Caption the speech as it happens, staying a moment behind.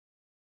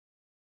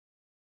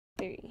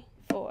3,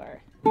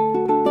 4.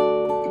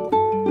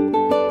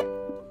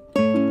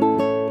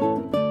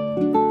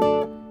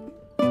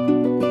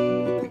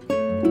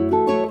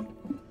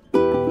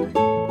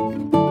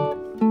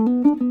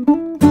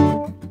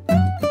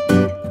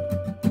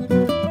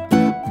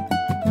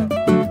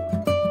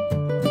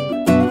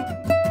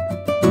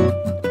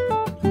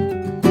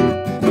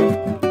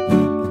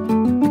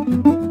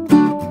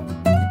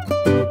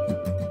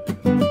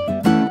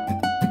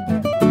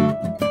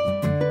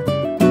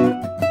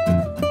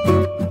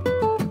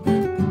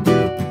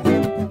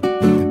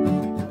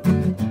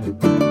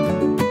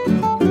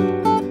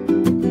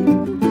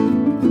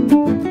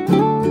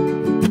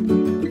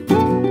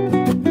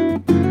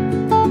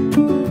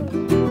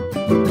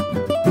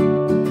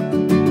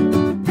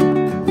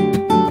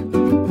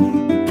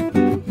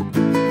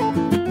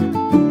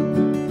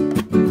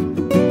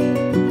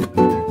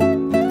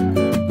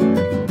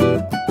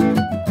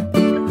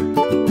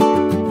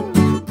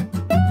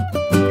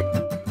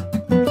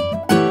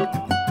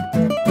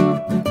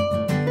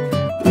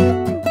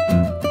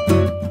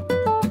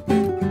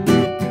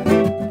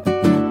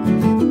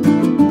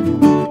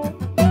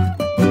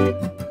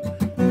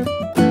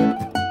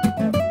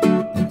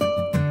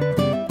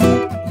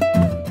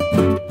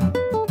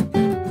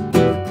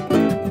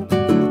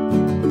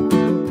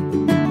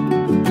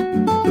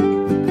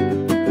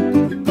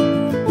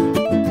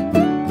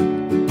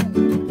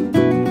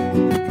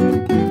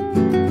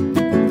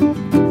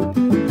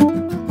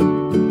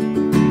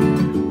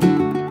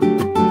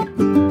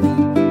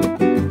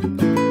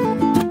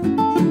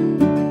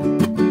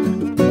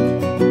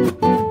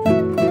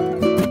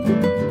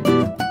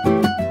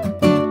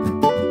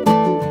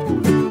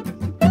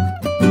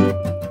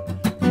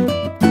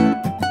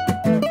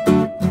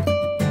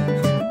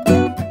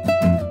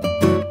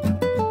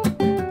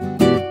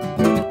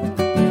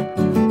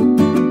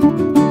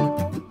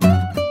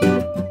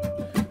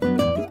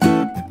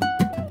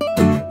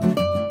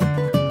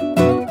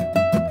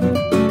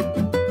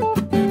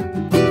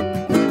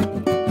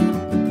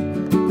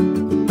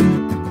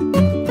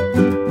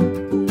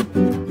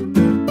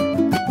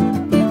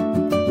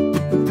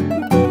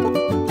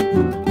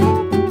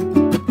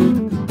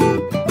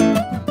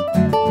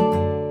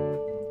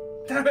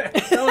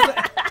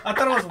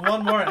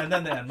 And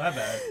then the end, my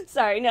bad.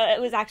 Sorry, no, it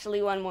was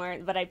actually one more,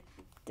 but I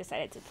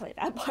decided to play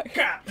that part.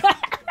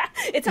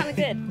 It sounded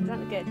good. It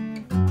sounded good.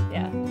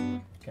 Yeah.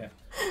 Okay.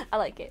 I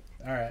like it.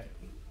 All right.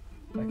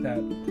 Like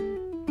that.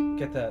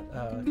 Get that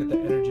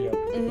energy up.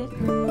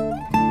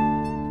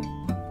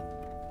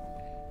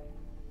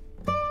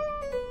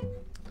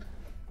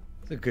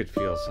 It's a good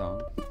feel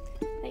song.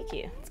 Thank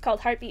you. It's called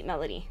Heartbeat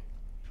Melody.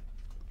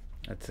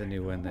 That's a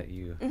new one that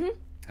you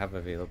have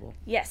available.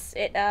 Yes,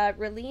 it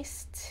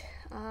released.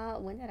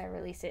 When did I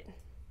release it?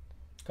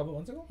 A couple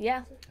months ago?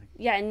 Yeah.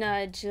 Yeah, in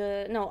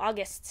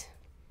August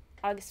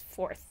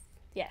 4th.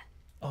 Yeah.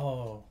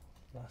 Oh,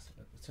 last of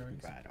it. It's already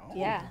right on.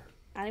 Yeah.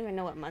 I don't even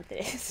know what month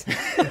it is.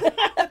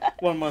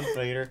 1 month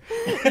later.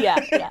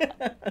 Yeah.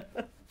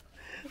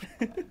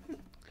 You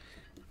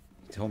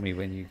told me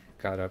when you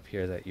got up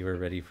here that you were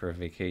ready for a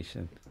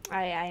vacation.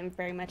 I am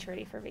very much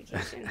ready for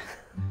vacation.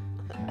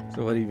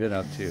 So what have you been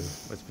up to?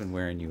 What's been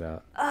wearing you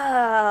out?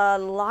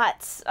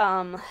 Lots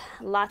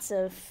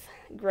of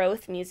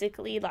growth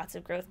musically, lots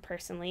of growth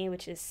personally,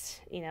 which is,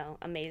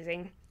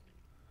 amazing.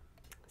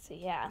 So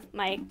yeah,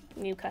 my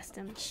new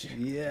custom.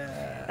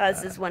 Yeah.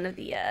 This is one of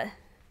the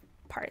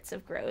parts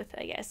of growth,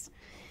 I guess.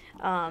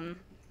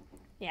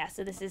 Yeah,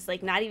 so this is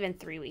like not even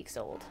 3 weeks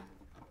old.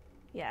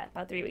 Yeah,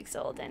 about 3 weeks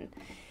old, and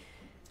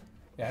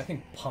yeah, I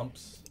think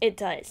pumps. It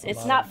does.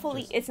 It's not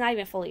fully. It's not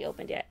even fully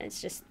opened yet.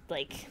 It's just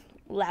like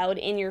loud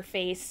in your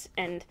face,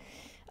 and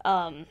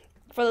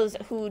for those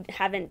who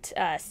haven't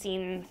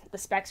seen the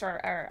specs or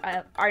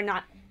are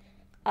not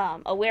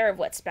aware of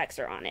what specs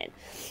are on it,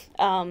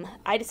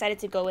 I decided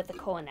to go with the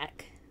koa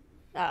neck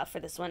for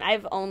this one.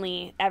 I've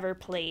only ever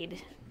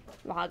played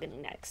mahogany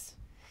necks,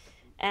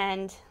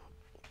 and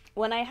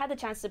when I had the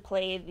chance to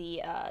play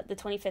the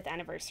 25th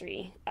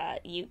anniversary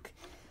uke,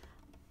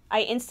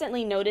 I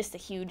instantly noticed a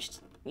huge,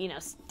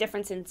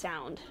 difference in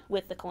sound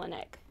with the koa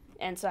neck,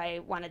 and so I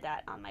wanted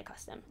that on my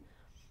custom.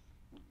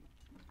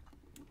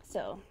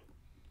 So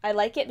I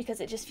like it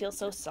because it just feels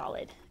so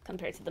solid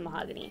compared to the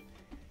mahogany.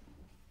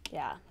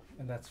 Yeah.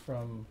 And that's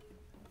from,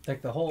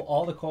 like,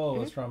 all the koa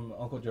was from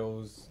Uncle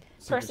Joe's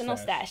personal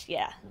stash.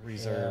 Yeah.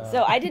 Reserve.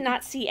 So I did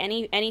not see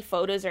any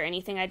photos or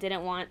anything. I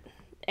didn't want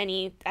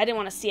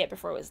to see it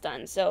before it was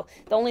done. So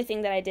the only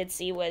thing that I did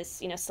see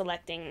was,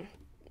 selecting,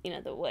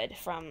 the wood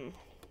from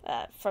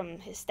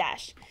his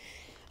stash.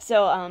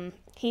 So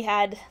he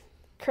had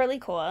curly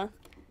koa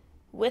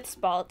with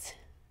spalt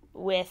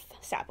with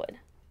sapwood.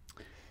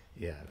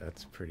 Yeah,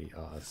 that's pretty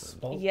awesome.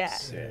 Spalt. Yeah.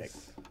 Sick.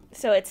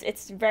 So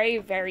it's very,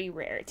 very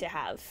rare to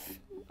have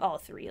all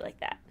three like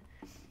that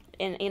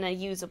in a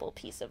usable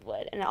piece of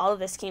wood. And all of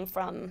this came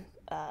from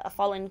a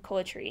fallen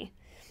koa tree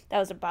that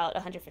was about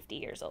 150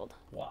 years old.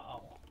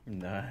 Wow.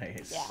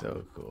 Nice. Yeah.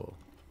 So cool.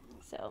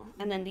 So,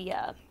 and then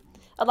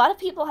a lot of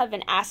people have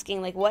been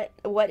asking, like, what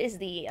is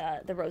the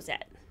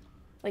rosette?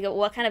 like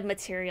what kind of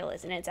material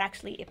is it? And it's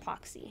actually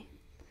epoxy.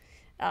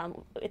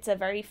 It's a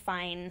very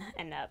fine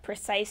and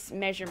precise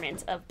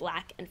measurement of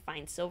black and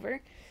fine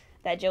silver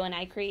that Joe and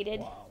I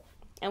created. Wow.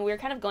 And we were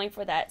kind of going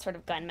for that sort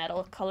of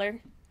gunmetal color.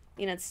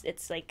 You know,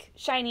 it's like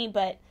shiny,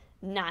 but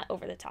not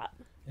over the top.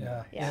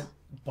 Yeah. Yeah. It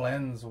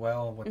blends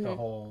well with the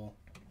whole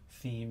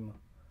theme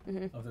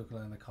of the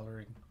ukulele and the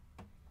coloring.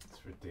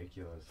 It's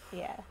ridiculous.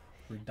 Yeah.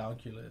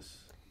 Redonkulous.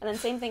 And then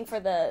same thing for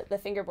the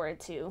fingerboard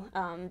too.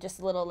 Just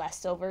a little less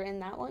silver in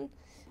that one.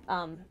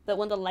 But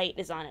when the light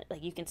is on it,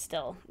 like you can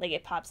still, like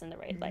it pops in the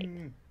right light.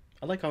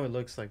 I like how it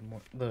looks like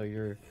more,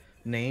 your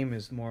name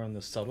is more on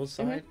the subtle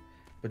side,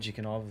 but you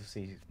can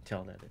obviously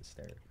tell that it's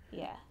there.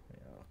 Yeah.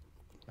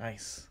 Yeah.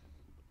 Nice.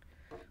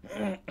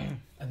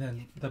 And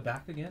then the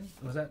back again,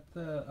 was that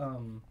the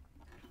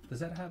does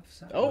that have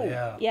Oh,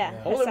 yeah.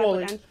 Yeah. Holy Sap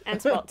moly. and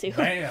spelt too.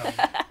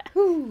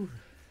 Bam.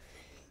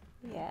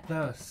 Yeah.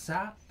 The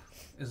sap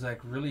is like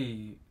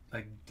really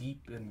like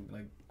deep and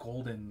like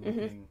golden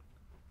looking.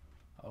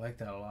 I like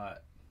that a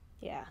lot.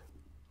 Yeah.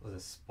 Well, the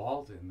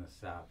spalt in the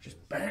sap. Just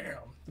bam.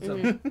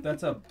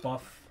 That's a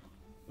buff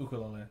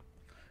ukulele.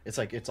 It's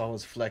like it's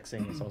always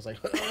flexing. It's always like.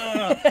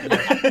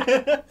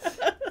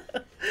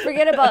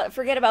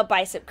 Forget about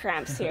bicep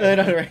cramps here. I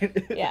know,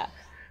 right? Yeah.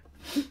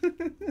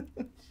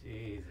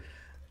 Jesus.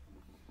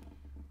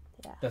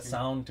 Yeah. The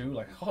sound too,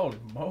 like holy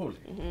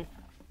moly.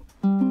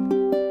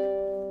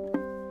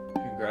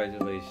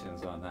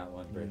 Congratulations on that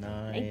one, Brittni.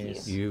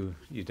 Nice. Thank you.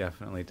 You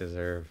definitely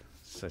deserve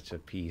such a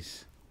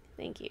piece.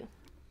 Thank you.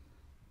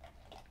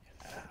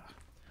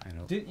 I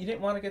know. You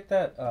didn't want to get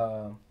that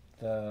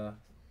the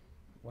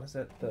what is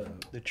that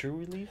The true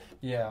relief.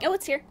 yeah. Oh,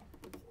 it's here.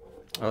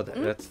 Oh,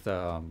 that's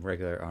the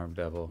regular arm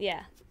bevel.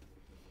 Yeah.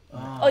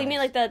 Oh, you mean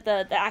like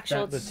the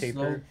actual? The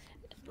taper.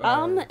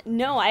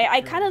 No,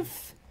 I kind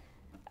of,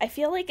 I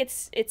feel like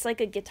it's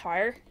like a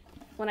guitar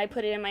when I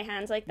put it in my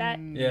hands like that.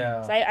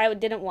 Yeah. So I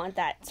didn't want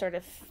that sort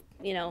of,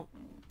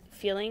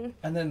 feeling.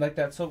 And then like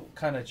that so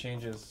kind of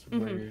changes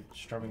where you're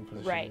strumming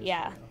position. Right, is,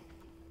 yeah. you know.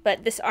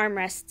 But this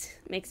armrest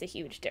makes a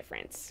huge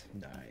difference.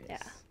 Nice. Yeah.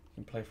 You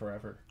can play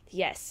forever.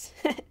 Yes.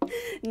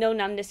 No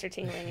numbness or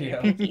tingling in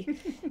your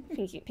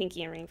Yeah.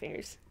 pinky and ring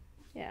fingers.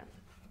 Yeah.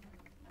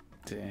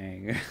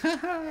 Dang.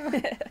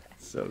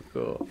 So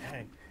cool.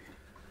 Dang.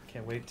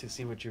 Can't wait to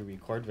see what you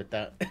record with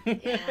that.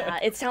 Yeah,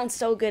 it sounds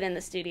so good in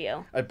the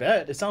studio. I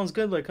bet it sounds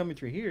good like coming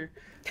through here.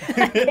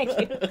 Thank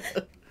you.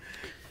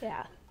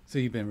 Yeah. So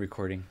you've been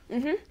recording?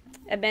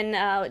 I've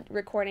been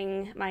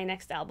recording my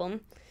next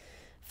album.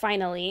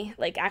 Finally,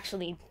 like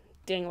actually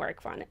doing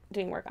work on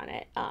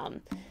it.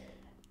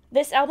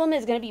 This album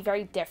is going to be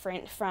very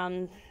different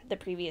from the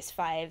previous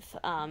 5,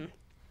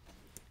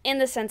 in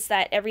the sense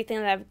that everything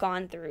that I've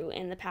gone through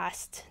in the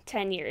past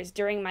 10 years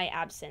during my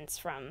absence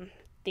from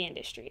the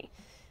industry,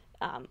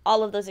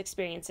 all of those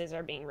experiences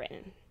are being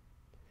written.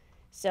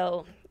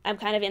 So I'm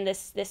kind of in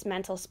this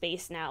mental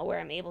space now where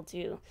I'm able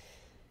to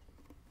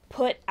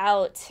put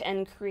out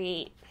and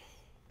create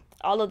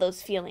all of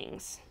those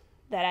feelings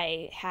that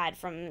I had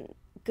from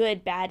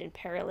good, bad, and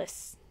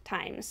perilous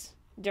times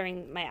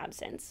during my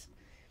absence.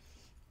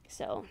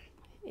 So,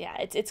 yeah,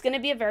 it's going to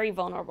be a very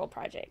vulnerable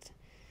project,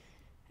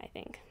 I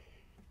think.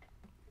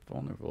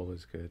 Vulnerable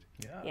is good.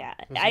 Yeah,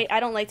 I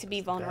don't like to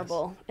be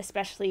vulnerable,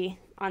 especially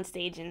on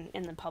stage and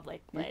in the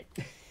public, but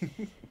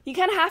you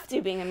kind of have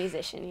to being a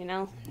musician, you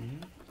know?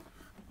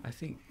 I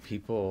think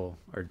people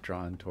are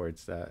drawn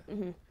towards that.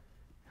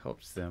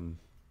 Helps them.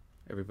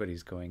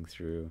 Everybody's going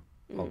through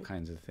all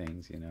kinds of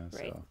things, Right.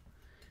 so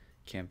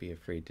can't be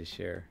afraid to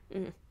share.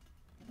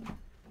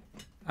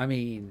 I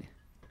mean,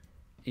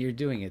 you're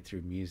doing it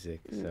through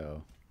music,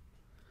 so,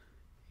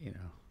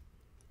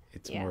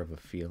 it's Yeah. more of a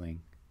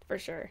feeling. For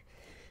sure.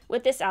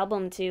 With this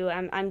album too,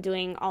 I'm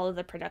doing all of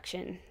the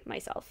production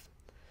myself.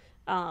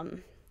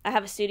 I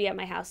have a studio at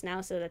my house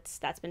now, so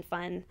that's been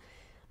fun.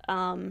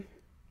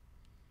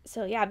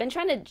 So yeah, I've been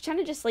trying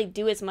to just like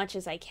do as much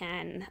as I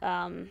can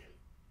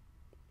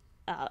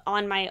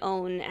on my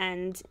own,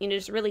 and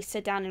just really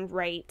sit down and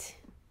write,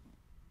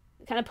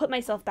 kind of put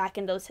myself back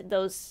in those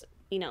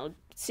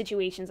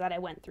situations that I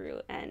went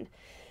through, and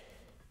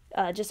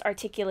just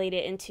articulate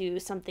it into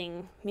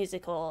something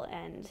musical,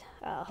 and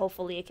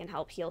hopefully it can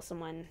help heal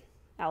someone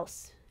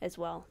else as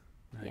well.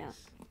 Nice. Yeah.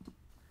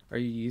 Are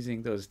you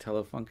using those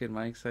Telefunken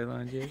mics I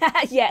loaned you?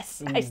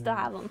 Yes, I still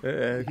have them.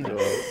 Cool.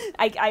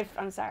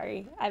 I'm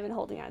sorry. I've been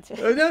holding on to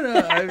Oh, it.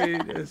 no, I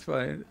mean, it's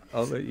fine.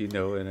 I'll let you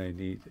know when I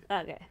need it.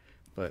 Okay.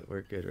 But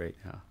we're good right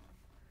now.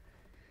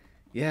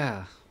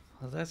 Yeah,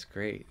 well, that's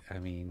great. I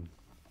mean,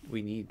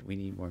 we need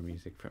more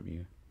music from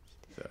you.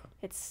 So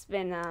It's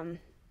been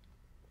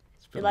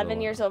it's been a 11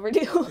 little years while.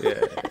 overdue.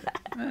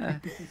 Yeah.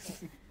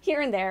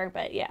 Here and there,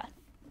 but yeah.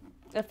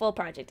 A full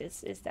project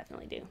is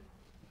definitely due.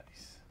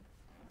 Nice.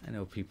 I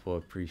know people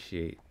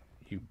appreciate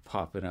you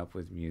popping up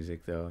with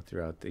music though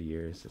throughout the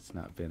years. It's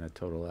not been a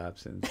total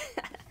absence.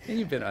 And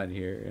you've been on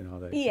here and all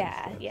that.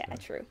 Yeah, kind of stuff, so.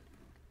 true.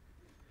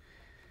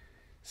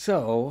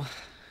 So,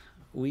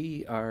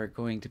 we are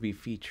going to be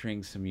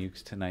featuring some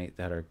ukes tonight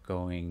that are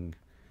going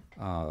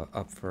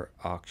up for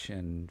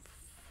auction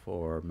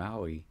for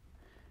Maui.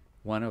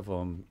 One of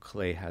them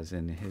Kalei has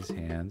in his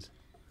hands,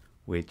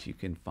 which you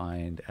can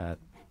find at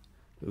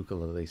the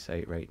ukulele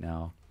site right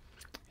now,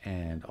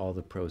 and all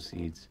the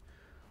proceeds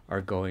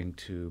are going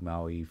to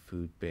Maui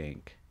Food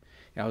Bank.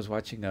 I was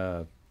watching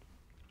a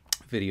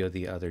video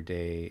the other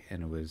day,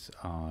 and it was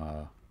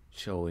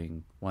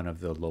showing one of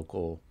the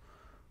local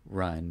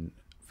run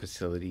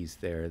facilities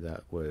there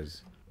that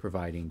was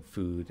providing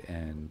food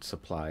and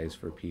supplies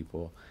for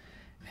people,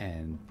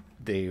 and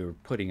they were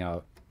putting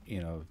out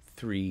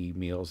 3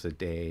 meals a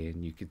day,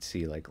 and you could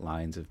see like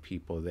lines of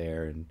people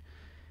there, and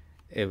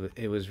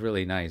it was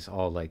really nice,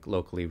 all like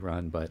locally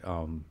run. But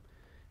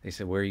they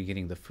said, where are you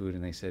getting the food?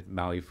 And they said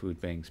Maui Food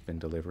Bank's been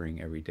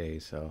delivering every day.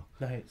 So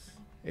Nice.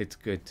 it's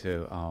good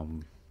to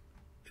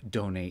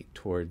donate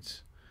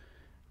towards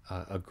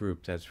a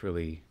group that's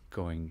really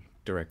going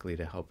directly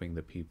to helping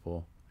the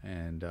people.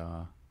 And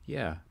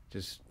yeah,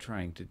 just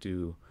trying to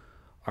do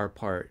our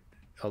part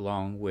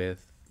along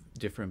with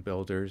different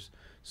builders.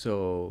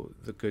 So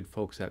the good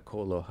folks at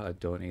KoAloha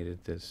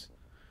donated this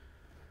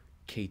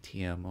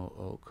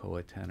KTM00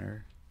 koa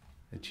tenor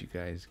that you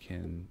guys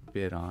can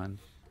bid on,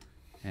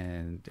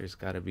 and there's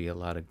got to be a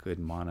lot of good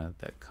mana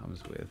that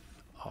comes with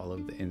all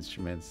of the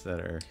instruments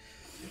that are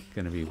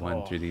going to be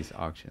won through these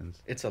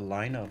auctions. It's a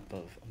lineup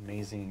of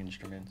amazing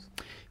instruments.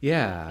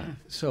 Yeah,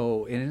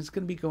 so and it's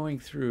going to be going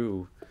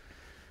through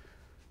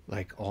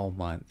like all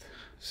month.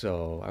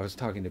 So I was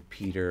talking to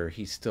Peter.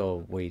 He's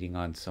still waiting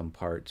on some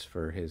parts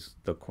for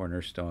the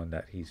cornerstone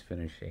that he's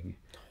finishing.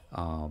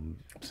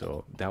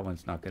 So that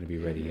one's not going to be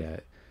ready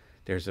yet.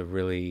 There's a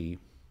really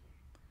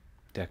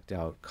decked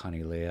out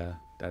Kanile'a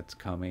that's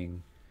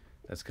coming.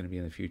 That's going to be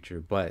in the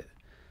future. But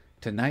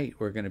tonight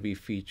we're going to be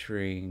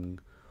featuring,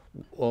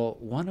 well,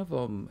 one of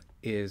them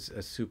is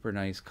a super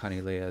nice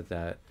Kanile'a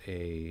that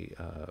a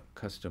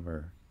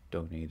customer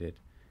donated,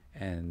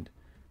 and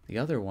the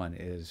other one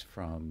is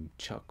from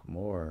Chuck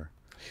Moore,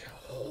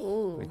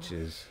 which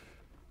is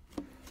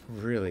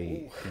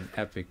really an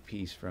epic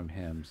piece from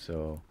him.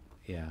 So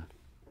yeah,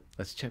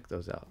 let's check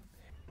those out.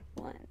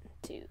 1,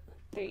 2,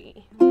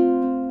 3.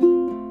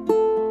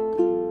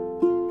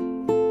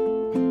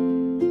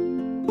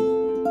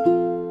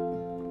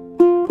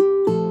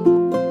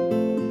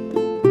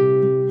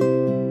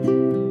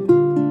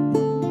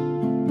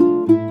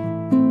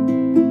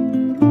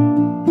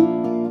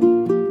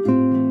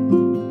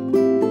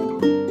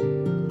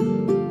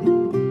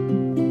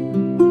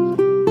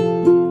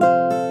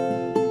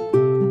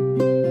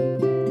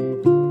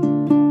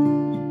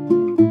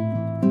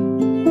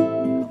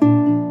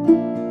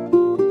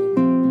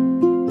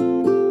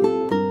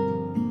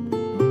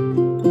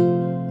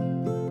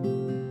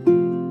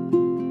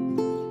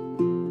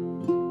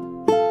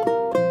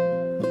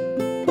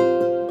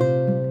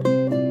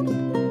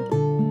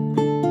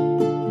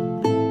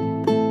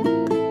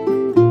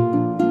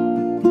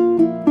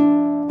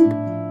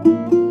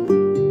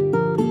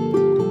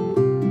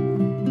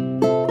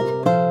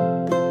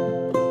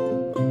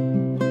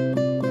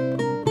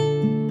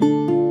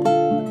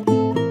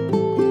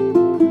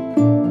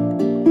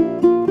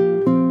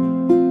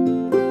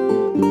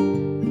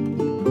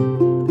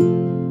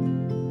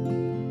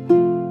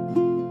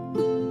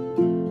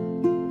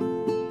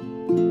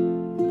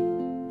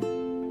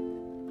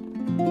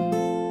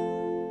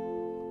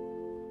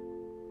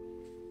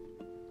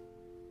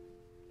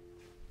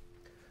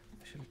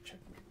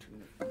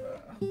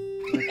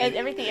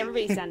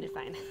 Everybody sounded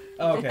fine.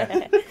 Oh,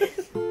 okay.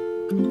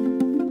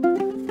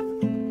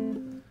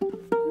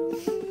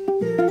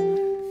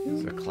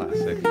 It's a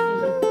classic.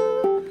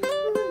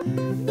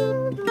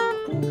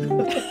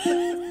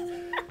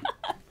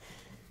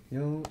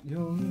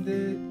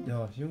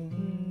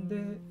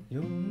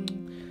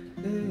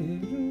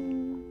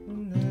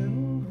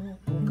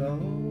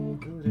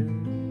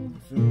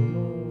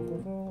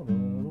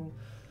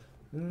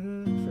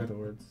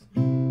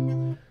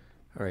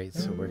 All right,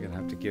 so we're gonna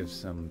have to give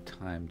some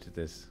time to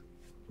this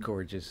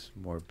gorgeous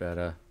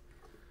Bettah.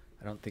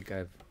 I don't think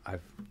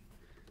I've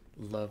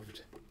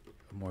loved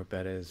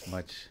Bettah as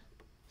much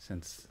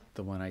since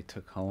the one I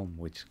took home,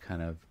 which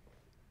kind of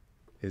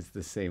is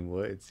the same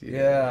woods.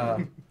 Yeah.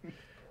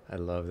 I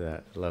love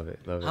that. Love it.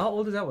 Love it. How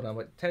old is that one? I'm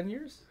like 10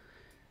 years?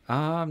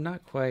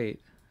 Not quite.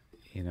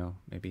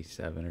 Maybe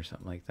 7 or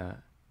something like that.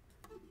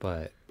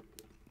 But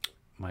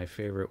my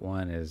favorite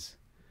one is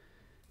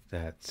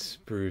that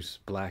Spruce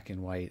black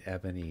and white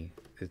Ebony.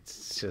 It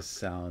just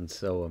sounds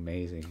so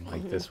amazing,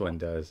 like this one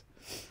does.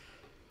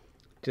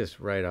 Just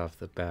right off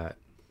the bat.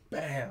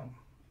 Bam.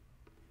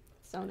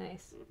 So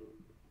nice.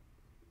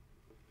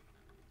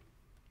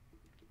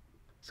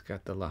 It's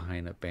got the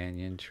Lahaina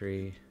banyan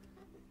tree,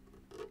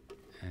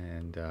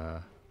 and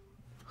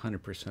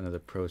 100% of the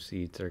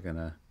proceeds are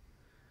gonna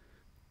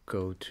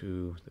go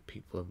to the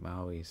people of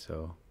Maui.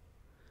 So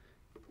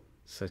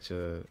such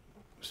a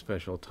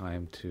special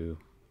time to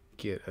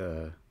get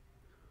a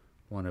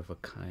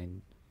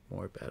one-of-a-kind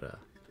Bettah.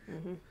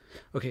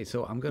 Okay,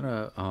 so I'm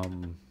gonna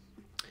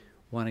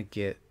want to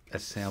get a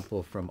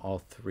sample from all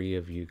 3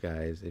 of you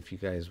guys. If you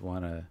guys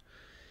want to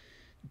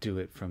do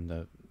it from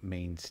the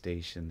main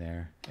station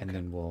there, and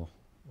then we'll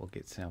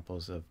get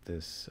samples of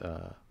this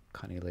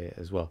Kanile'a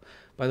as well.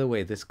 By the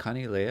way, this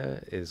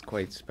Kanile'a is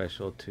quite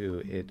special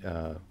too. It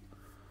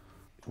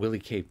Willie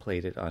K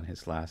played it on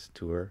his last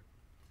tour,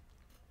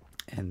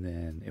 and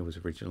then it was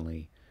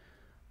originally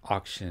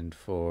auctioned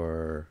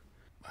for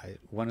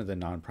one of the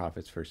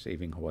nonprofits for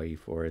saving Hawaii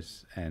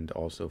forests, and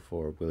also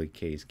for Willie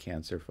K's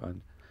cancer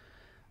fund.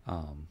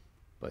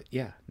 But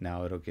yeah,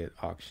 now it'll get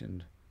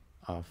auctioned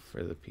off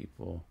for the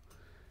people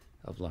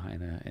of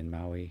Lahaina and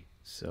Maui.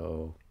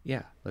 So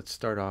yeah, let's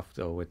start off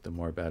though with the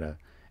more Bettah,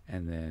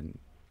 and then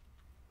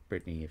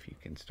Brittni, if you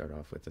can start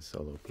off with a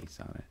solo piece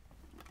on it.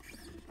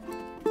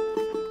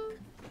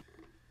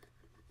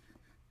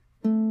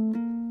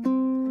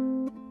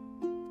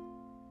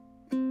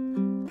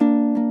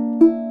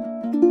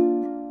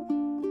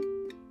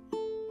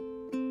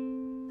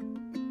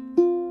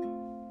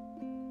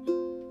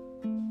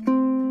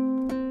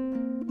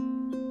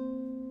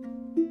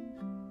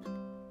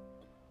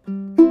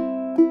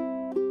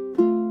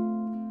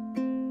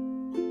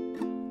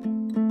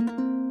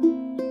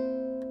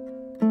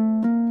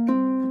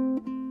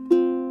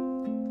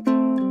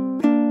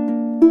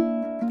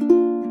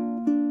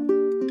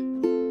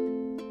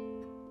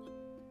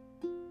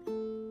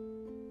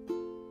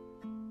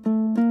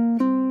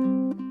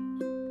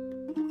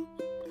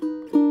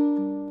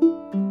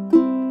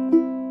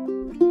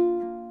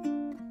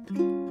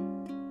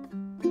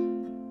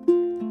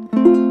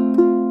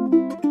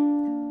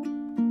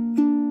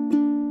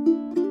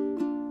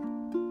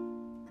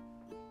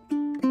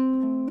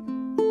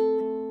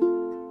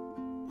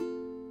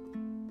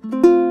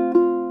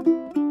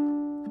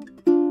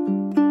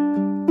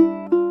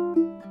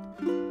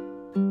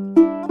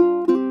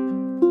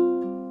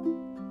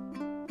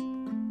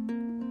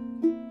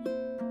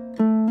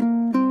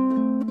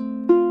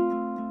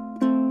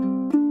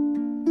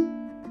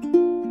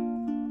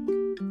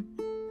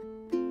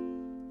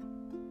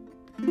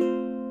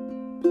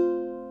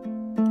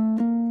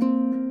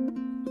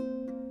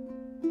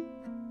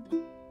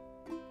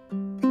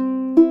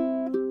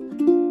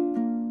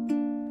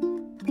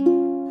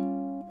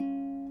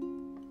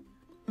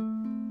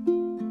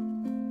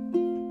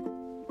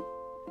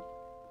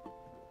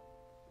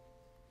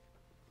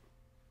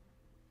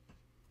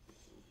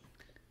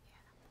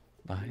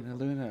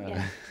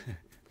 Yeah.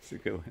 It's a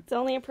good one. It's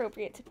only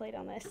appropriate to play it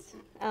on this.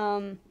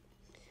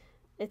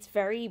 It's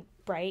very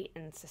bright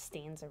and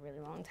sustains a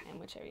really long time,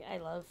 which I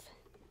love.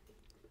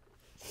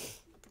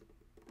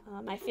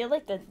 I feel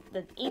like the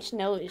each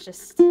note is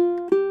just.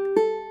 I'm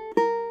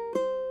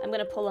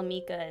gonna pull a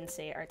Mika and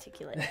say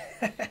articulate.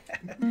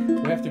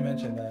 We have to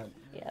mention that.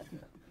 Yeah.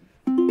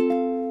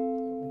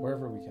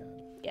 Wherever we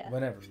can. Yeah.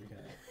 Whenever we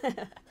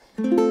can.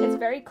 It's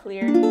very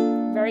clear,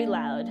 very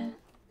loud.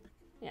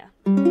 Yeah.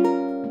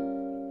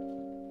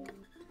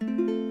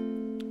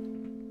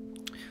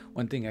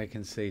 One thing I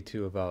can say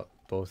too about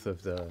both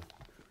of the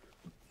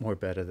more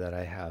Bettah that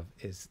I have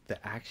is the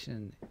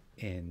action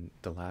in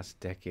the last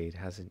decade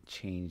hasn't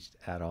changed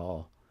at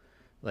all.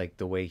 Like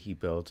the way he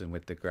builds, and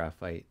with the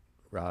graphite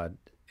rod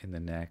in the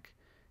neck,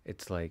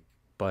 it's like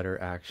butter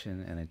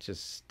action, and it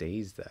just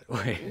stays that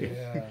way.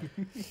 Yeah.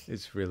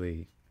 It's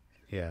really,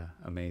 yeah,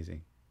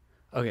 amazing.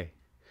 Okay,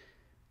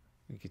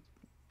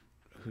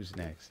 who's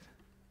next?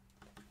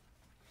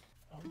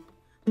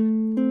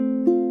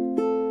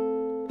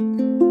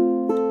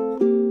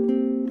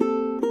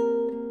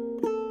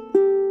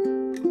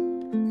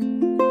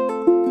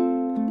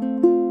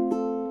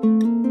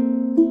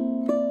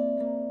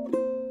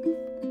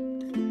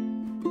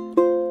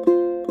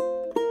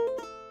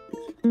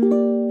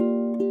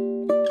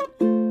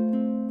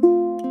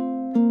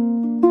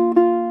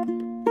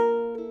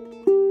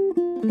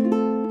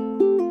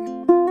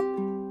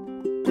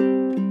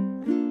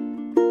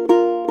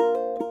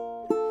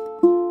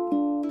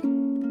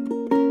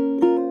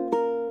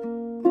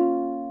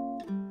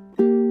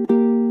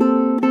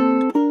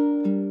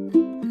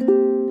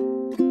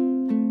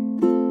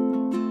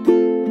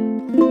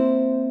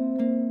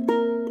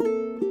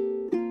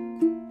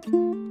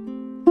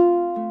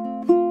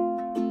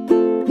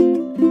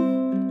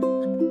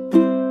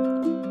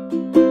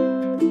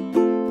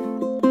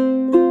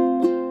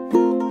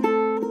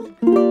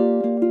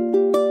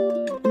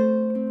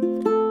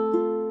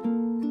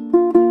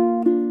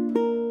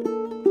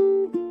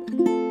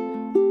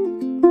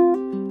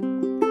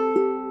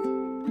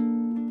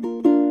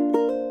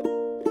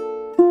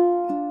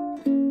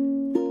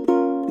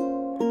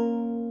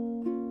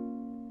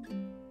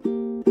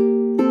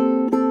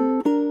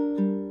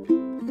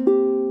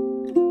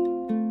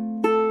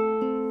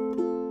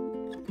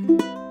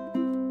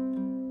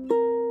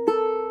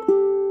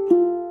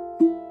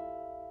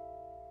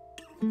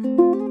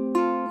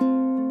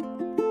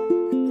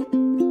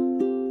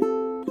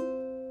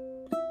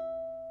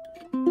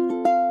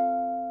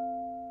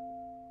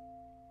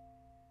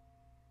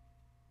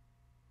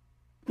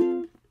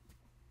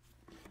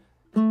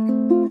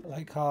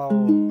 Like how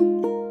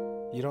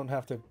you don't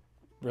have to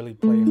really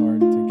play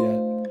hard to get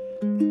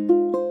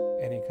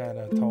any kind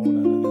of tone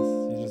out of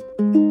this.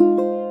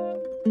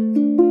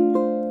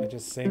 It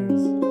just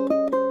sings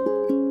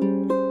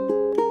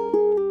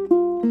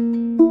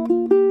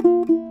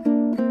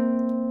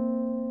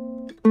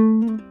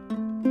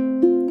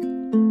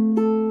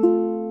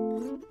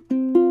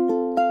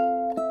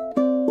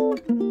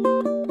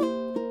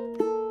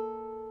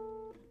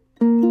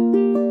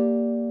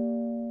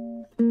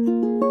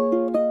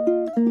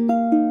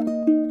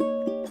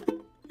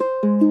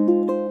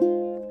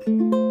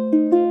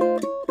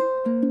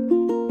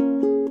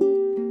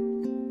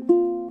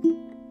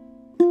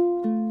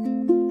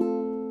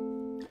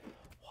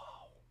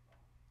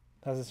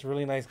has this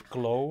really nice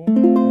glow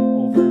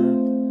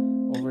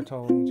and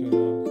overtone to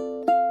the.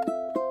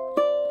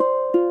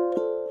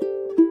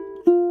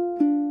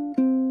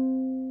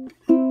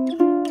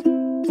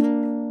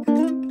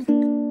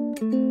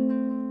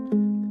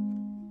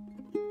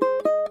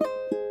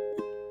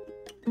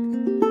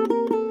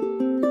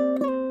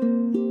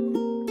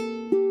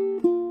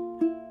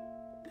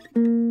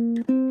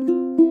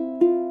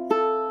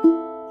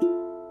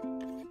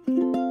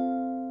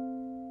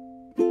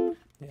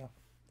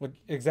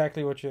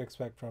 Exactly what you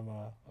expect from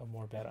a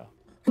more Bettah.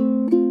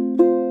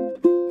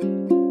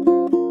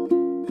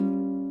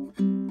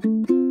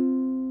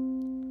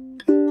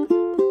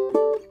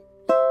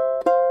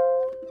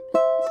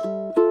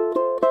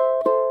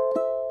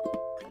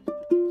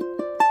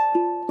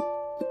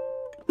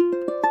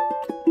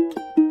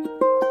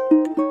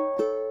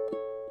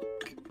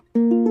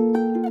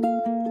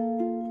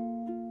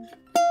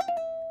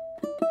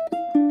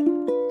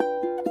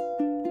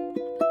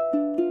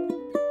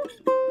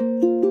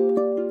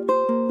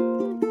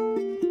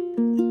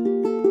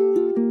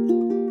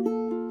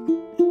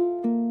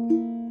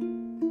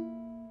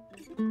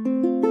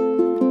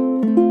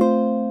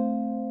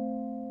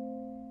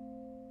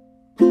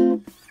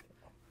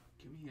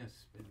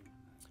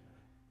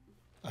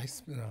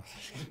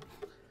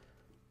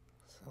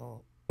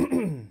 So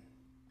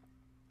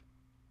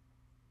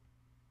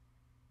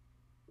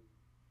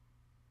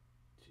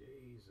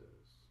Jesus.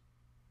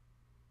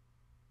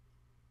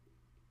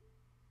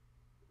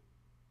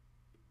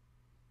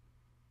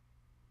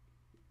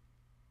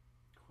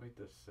 Quite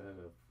the set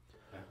of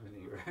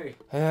Ebony, right?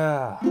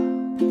 yeah.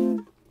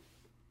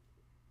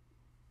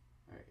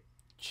 Alright.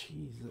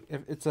 Jeez,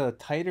 if it's a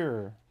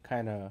tighter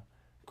kind of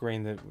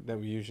grain that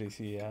we usually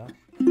see, yeah.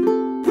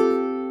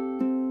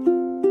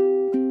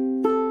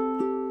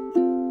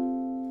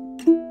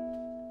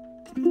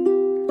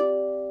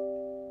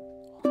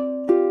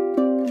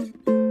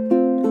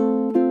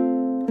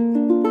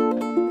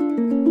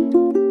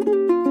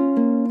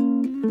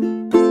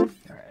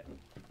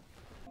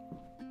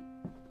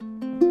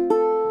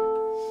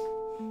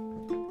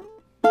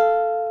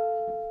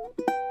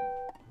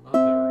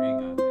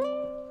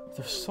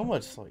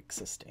 Much like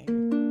sustain.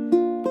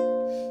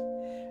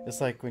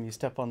 It's like when you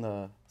step on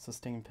the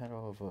sustain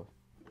pedal of a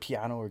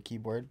piano or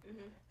keyboard,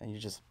 and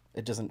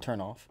it doesn't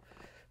turn off.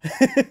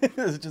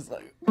 It's just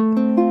like.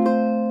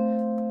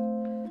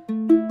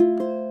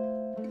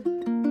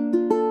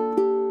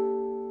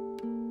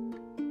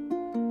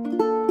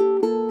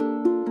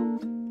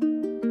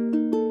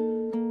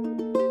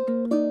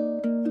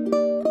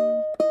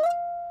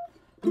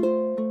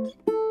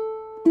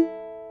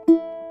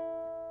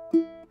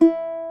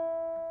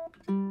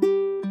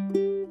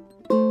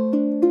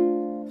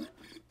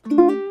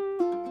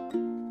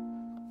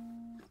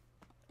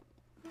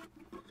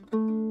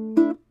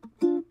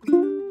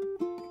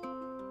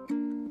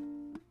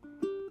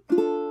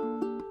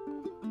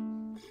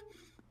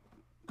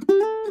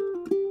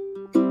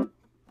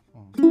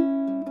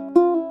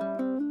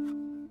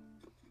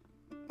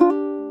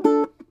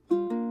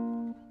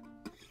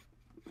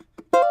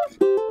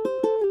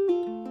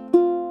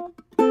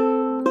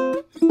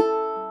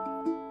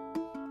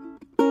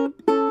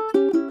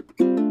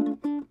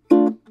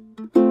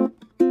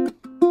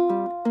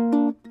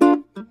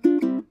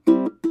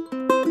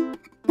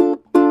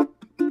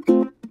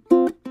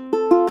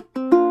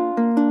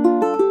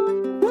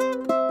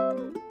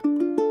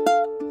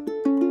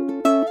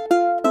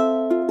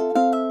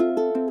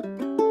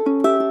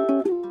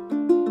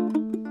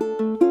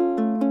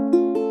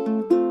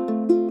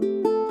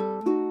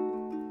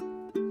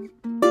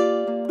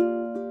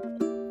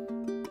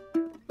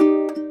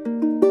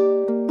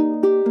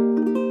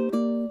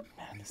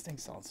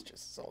 Sounds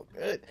just so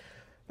good.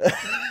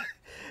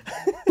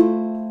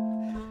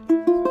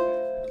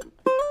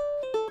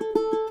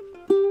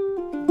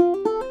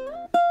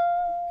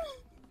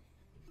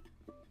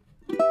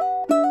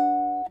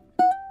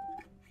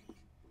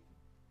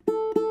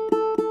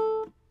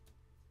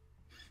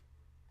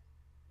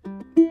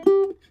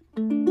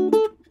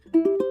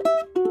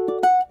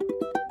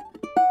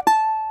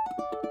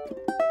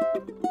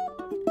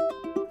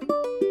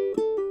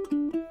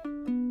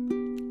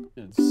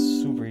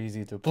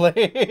 To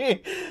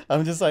play.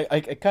 I'm just like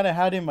I kind of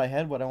had in my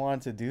head what I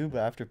wanted to do, but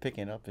after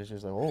picking it up, it's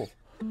just like, oh.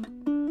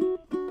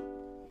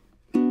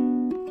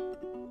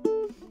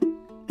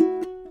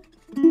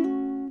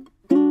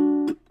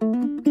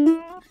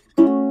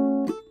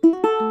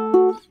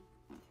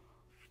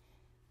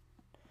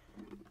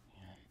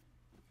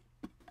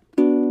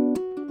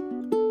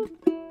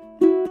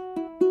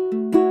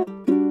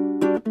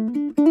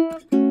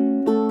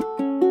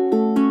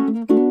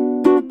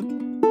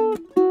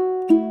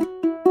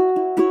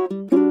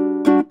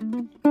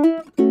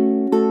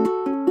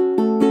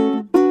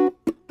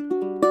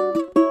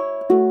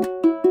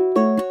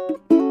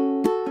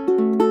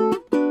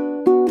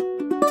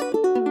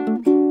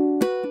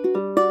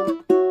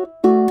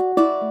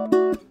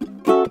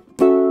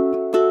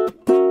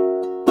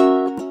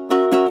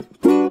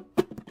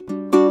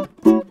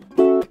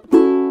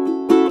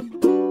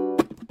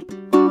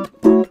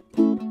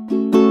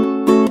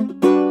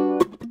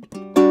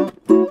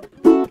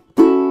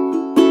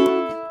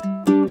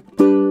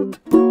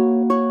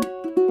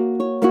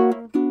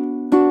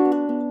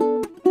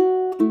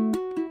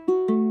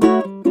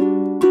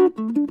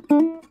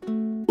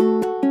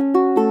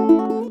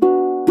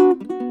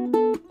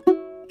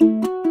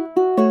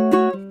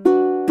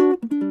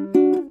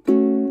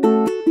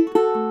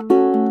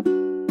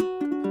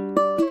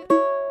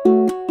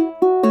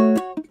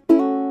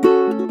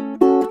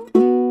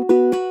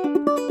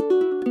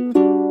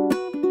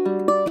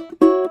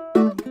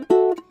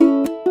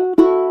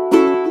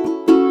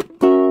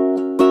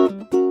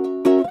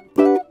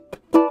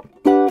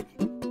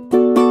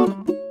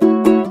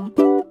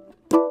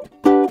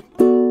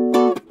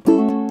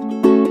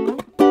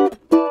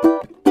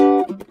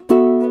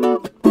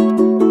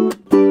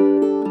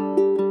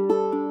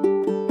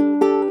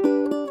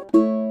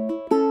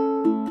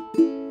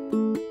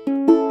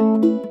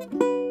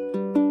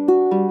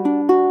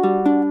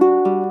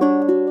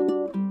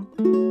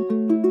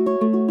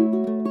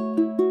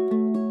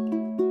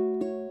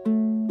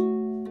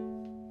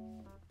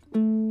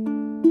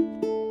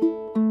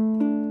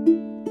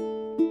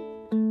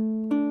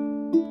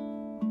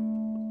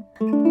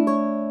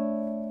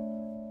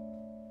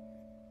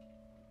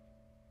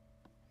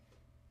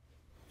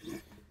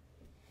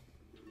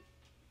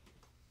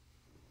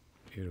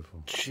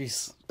 Beautiful.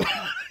 Jeez.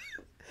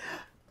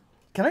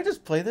 Can I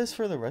just play this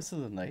for the rest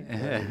of the night,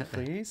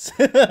 please?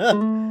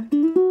 No,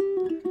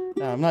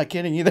 I'm not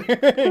kidding either.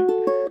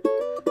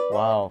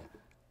 Wow.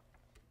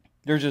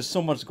 There's just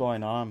so much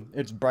going on.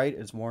 It's bright,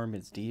 it's warm,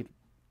 it's deep.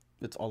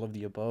 It's all of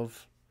the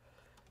above.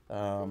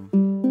 Jeez.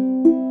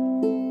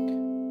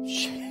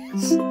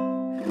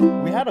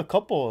 We had a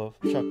couple of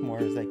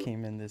Chuckmores that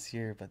came in this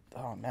year, but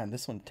oh man,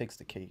 this one takes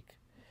the cake.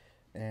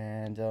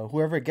 And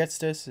whoever gets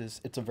this,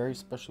 it's a very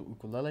special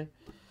ukulele.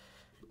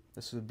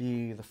 This would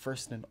be the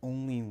first and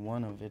only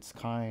one of its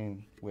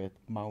kind with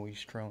Maui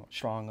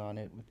strong on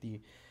it, with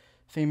the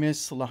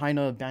famous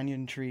Lahaina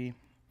banyan tree,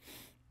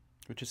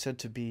 which is said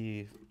to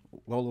be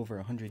well over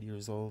 100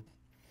 years old.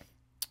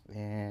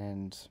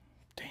 And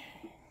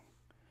dang,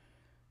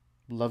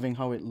 loving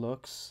how it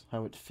looks,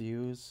 how it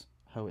feels,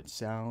 how it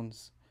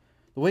sounds.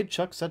 The way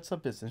Chuck sets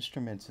up his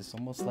instruments is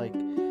almost like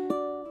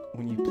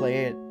when you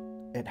play it,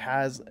 it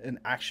has an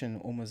action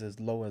almost as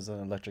low as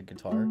an electric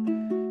guitar,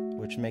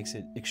 which makes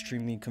it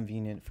extremely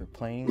convenient for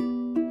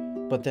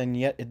playing, but then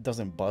yet it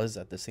doesn't buzz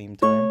at the same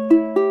time.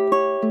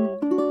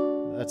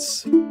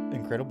 That's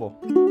incredible.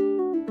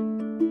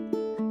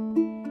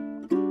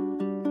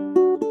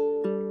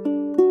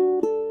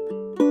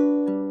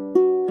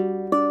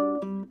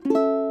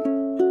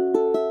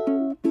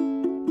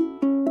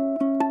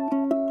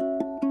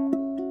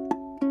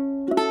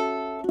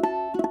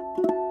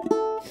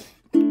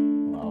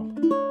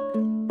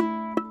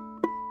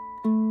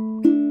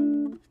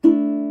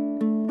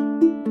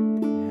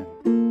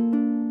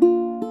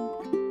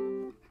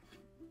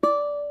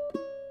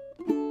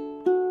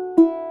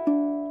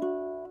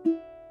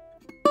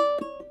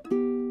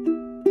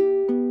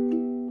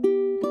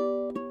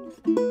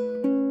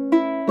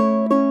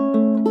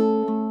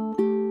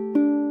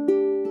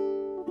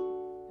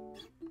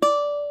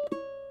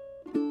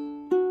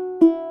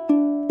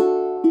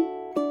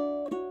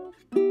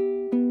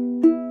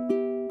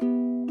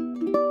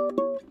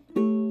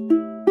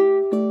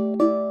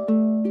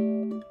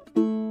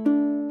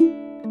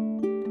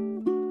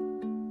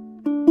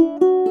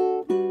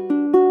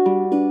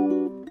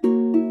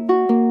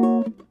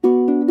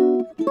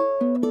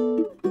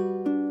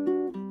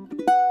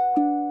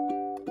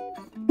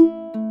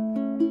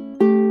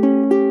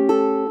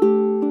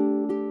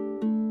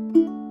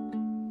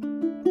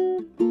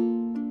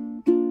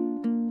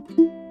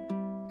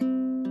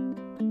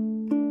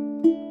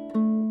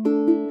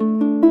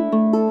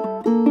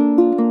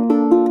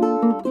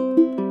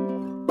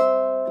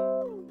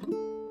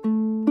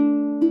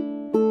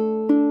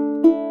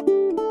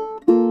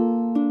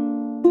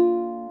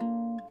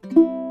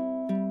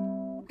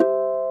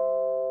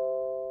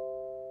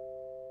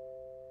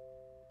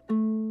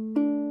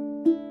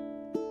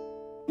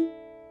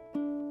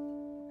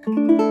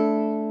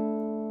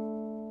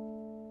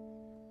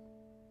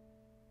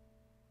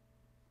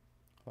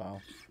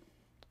 Wow.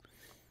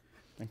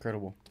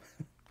 Incredible.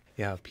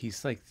 Yeah, a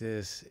piece like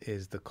this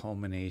is the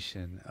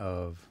culmination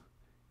of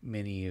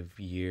many of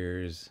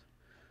years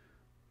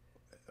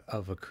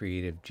of a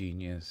creative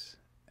genius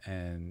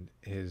and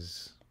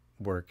his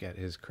work at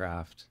his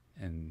craft,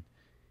 and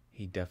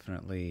he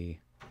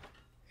definitely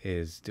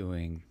is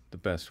doing the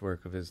best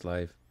work of his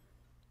life.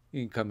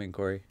 You can come in,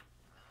 Corey.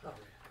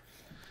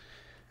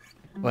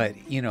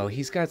 But, you know,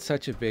 he's got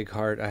such a big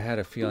heart. I had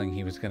a feeling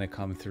he was going to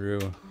come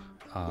through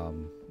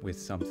with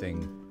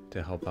something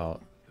to help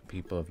out the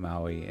people of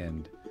Maui,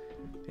 and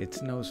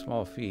it's no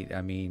small feat.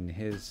 I mean,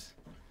 his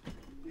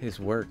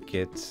work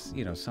gets,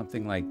 you know,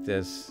 something like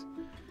this,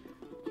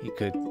 he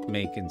could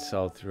make and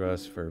sell through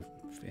us for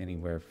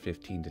anywhere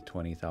 $15,000 to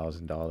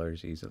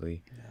 $20,000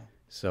 easily. Yeah.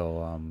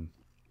 So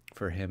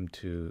for him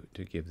to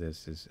give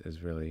this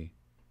is really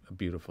a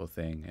beautiful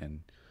thing, and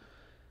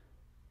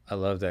I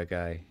love that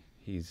guy.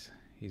 He's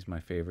my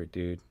favorite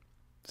dude.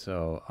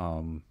 So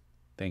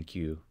thank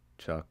you,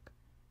 Chuck.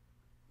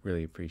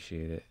 Really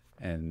appreciate it,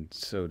 and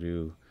so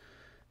do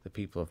the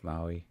people of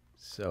Maui.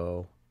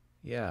 So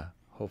yeah,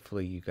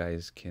 hopefully you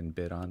guys can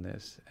bid on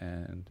this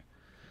and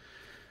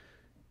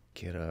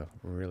get a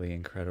really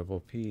incredible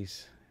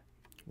piece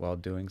while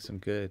doing some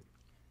good.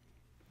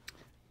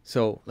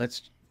 So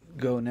let's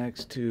go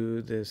next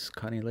to this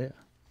Kanile'a.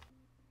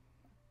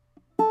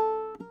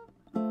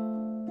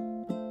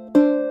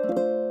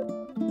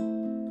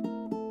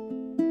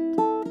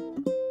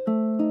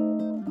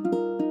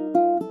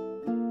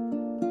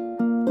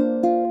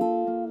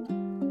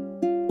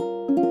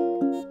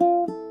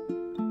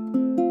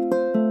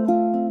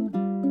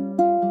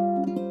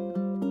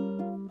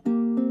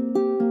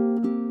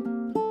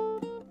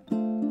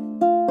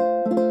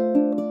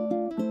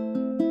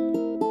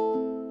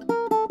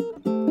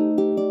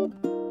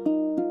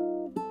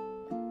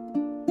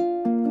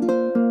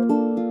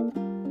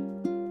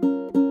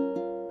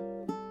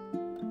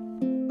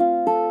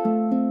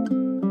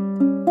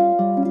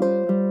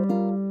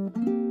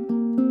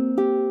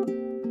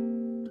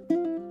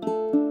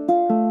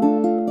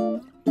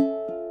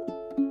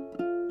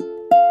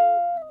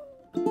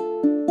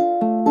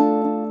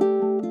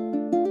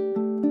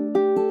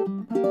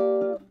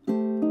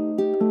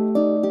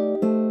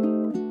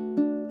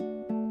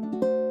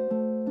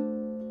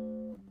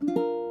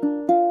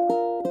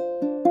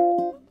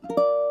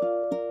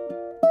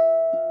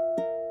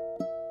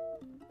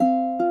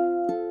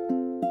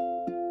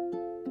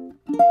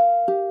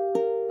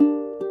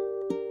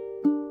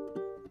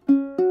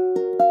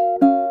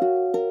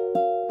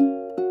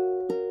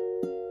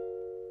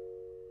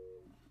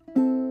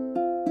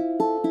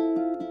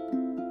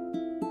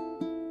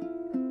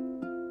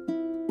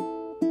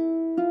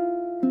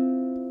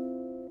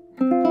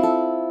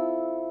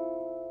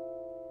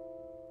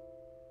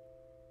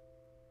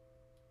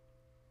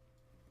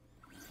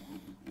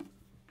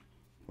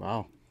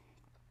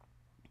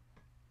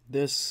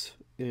 this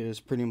is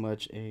pretty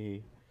much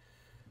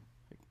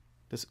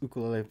this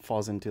ukulele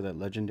falls into that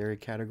legendary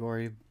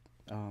category,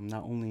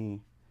 not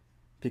only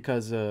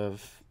because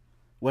of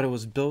what it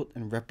was built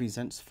and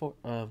represents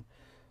from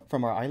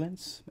our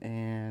islands,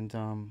 and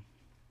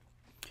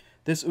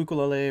this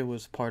ukulele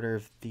was part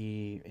of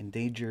the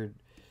endangered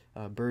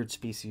bird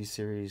species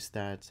series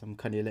that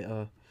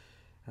Kanile'a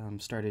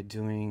started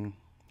doing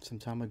some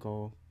time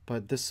ago.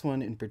 But this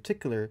one in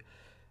particular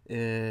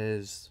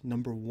is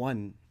number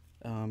one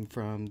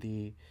from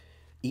the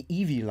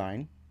EEV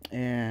line,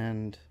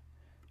 and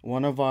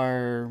one of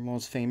our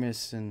most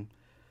famous and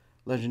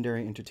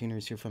legendary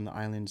entertainers here from the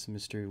islands,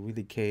 Mr.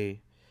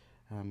 Willie,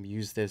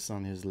 used this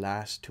on his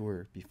last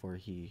tour before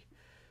he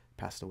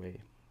passed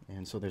away.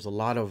 And so there's a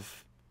lot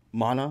of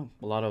mana,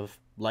 a lot of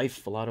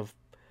life, a lot of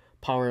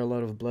power, a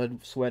lot of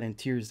blood, sweat, and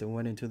tears that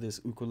went into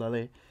this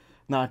ukulele,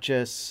 not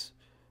just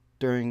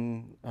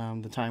during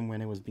the time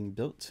when it was being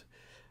built,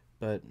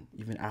 but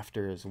even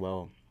after as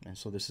well. And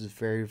so this is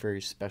very,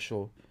 very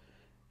special.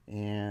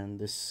 And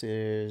this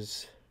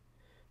is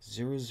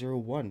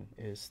 001,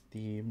 is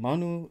the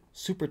Manu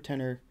Super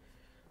Tenor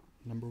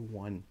number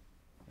 1.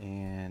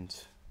 And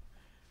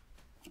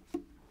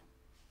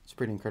it's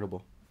pretty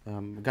incredible.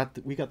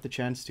 We got the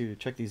chance to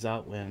check these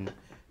out when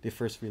they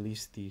first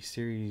released the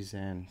series,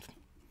 and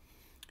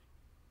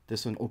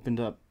this one opened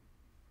up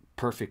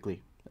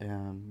perfectly.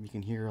 You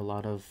can hear a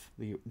lot of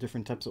the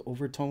different types of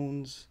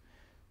overtones,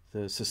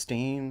 the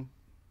sustain,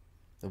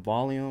 the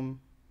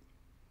volume,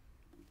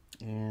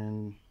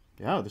 and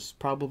yeah, this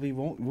probably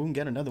won't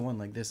get another one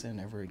like this in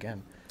ever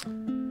again.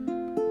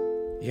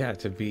 Yeah,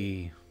 to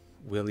be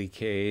Willie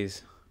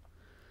K's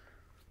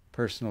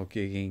personal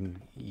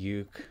gigging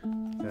uke,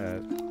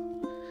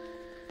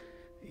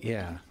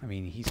 yeah, I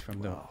mean, he's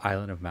from the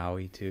island of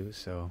Maui too,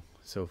 so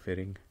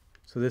fitting.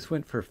 So this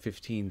went for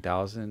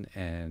 $15,000,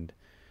 and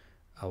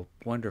a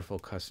wonderful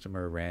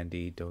customer,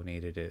 Randy,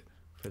 donated it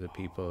for the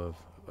people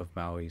of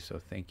Maui. So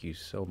thank you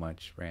so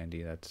much,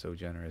 Randy. That's so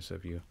generous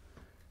of you.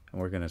 And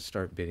we're gonna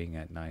start bidding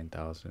at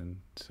 $9,000.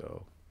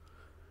 So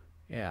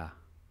yeah,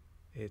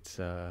 it's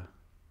a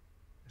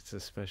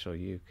special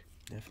uke.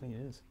 Definitely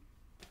is.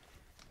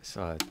 I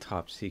saw a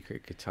top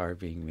secret guitar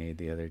being made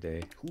the other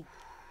day.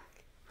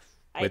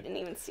 I didn't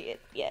even see it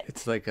yet.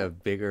 It's like a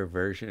bigger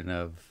version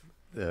of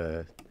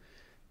the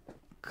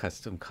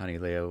custom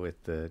Kanile'a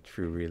with the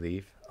true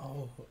relief.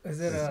 Oh, is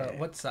it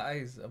what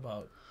size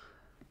about?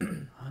 I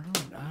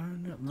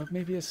don't know.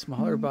 Maybe a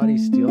smaller body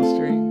steel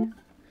string.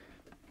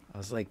 I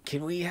was like,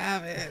 can we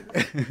have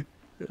it?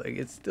 Like,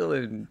 we're still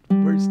in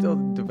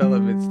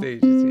development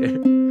stages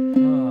here.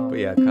 Oh. But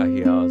yeah,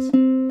 Kahiao's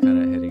kind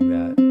of heading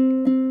that.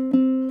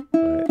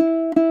 But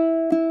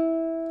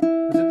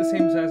Was it the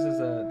same size as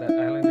that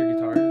Islander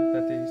guitar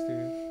that they used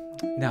to?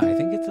 no, I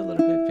think it's a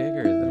little bit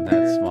bigger than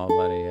that small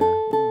body. Yeah,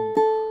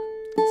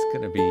 it's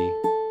gonna be.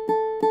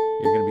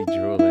 You're gonna be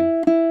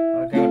drooling.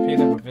 I gotta pay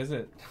them a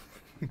visit.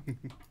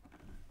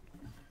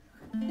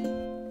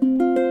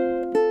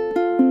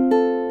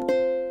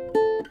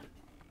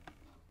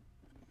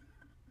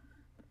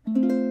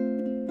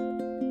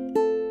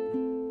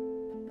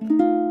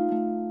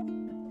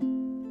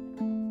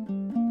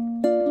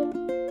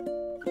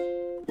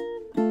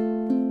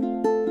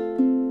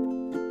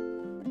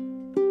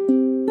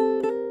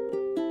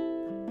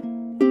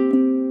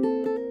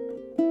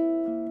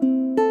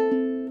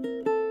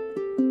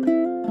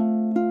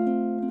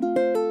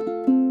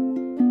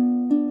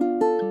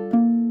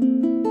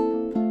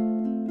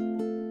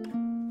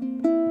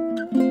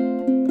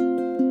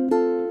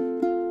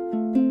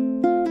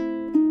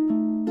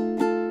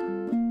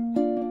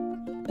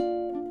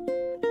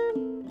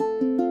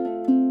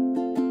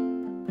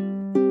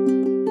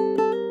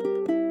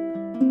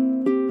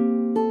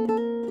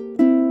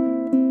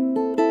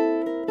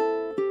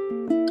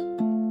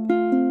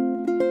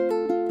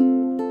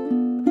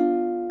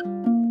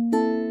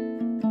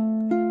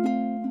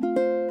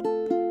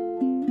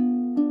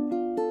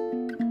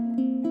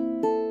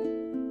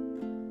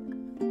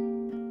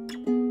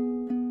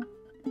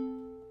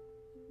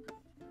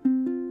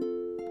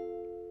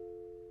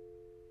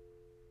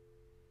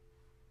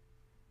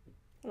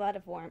 A lot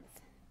of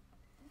warmth.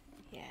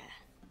 Yeah.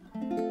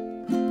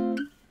 And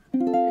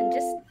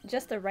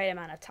just the right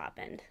amount of top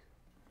end.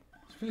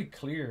 It's really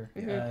clear,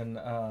 Mm-hmm. and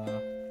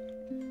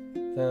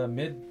the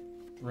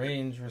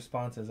mid-range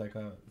response is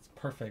it's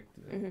perfect.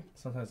 Mm-hmm.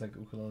 Sometimes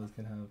ukuleles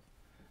can have a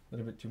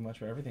little bit too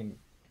much, but everything,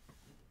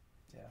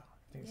 yeah,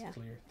 I think it's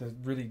clear. The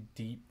really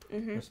deep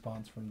Mm-hmm.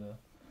 response from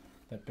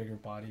that bigger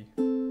body.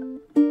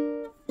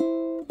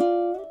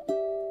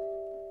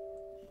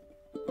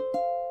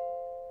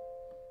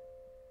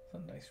 It's a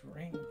nice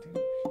ring too.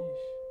 Sheesh.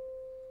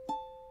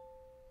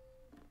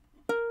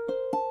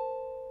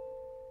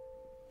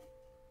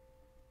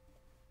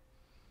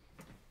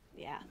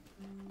 Yeah.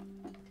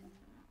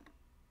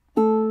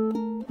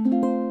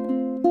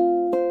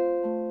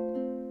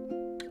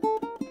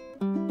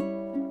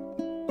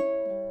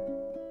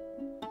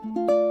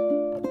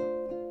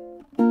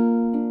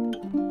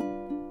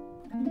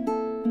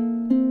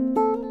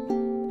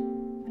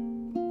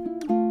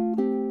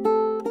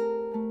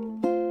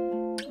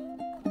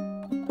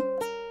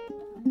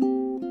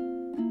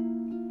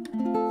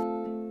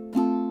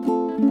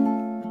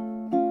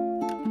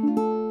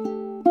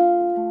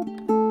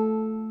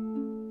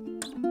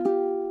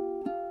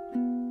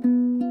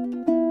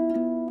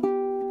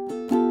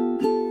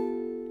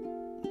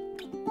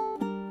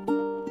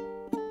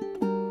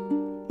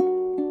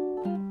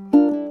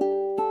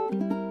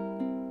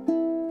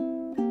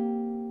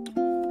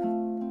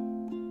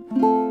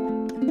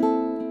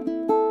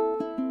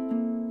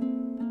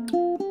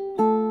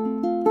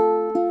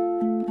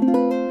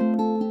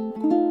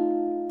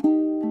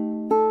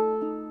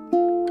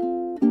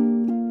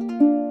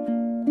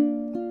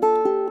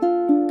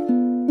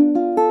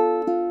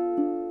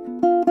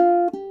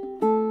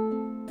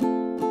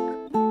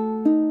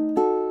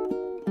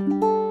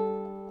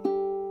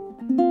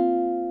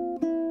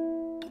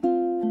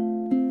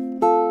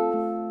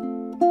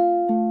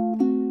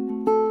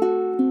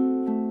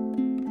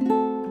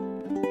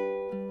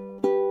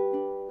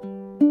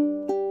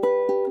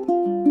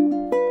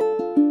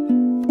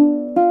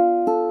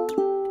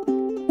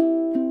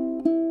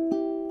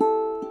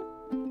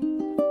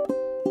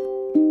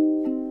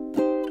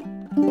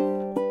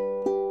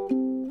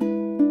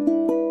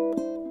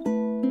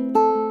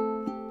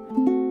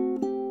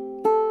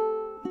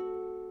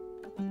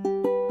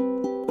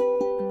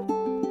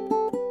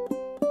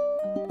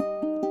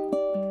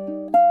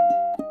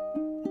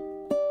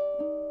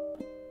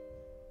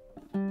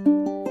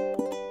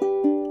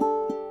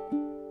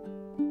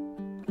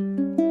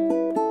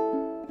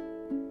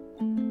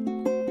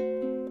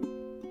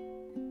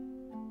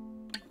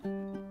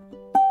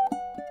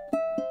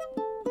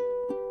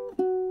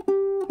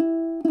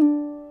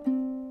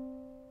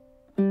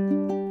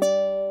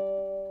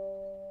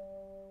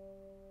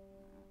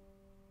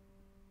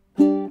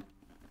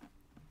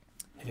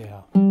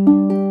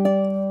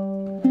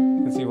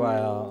 can see why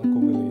Uncle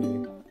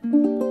Willie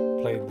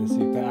played this.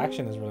 The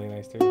action is really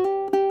nice too.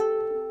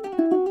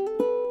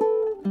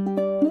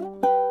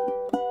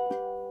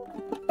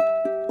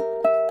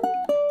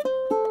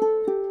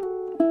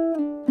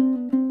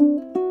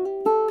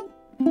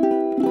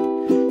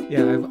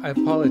 Yeah, I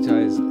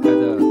apologize.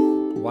 The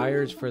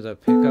wires for the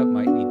pickup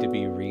might need to be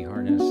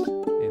reharnessed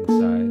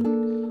inside.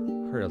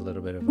 Heard a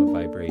little bit of a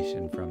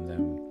vibration from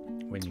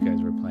them when you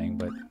guys were playing,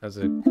 but those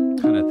are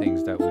kind of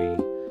things that we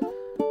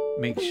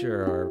make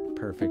sure are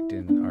perfect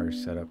in our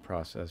setup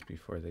process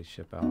before they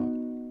ship out.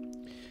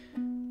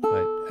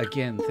 But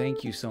again,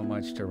 thank you so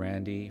much to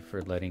Randy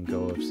for letting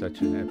go of such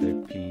an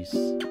epic piece.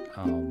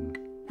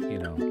 You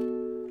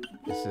know,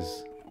 this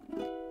is,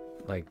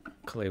 like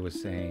Kalei was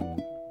saying,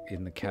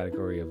 in the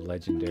category of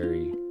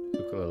legendary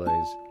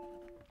ukuleles.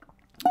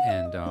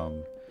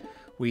 And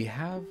we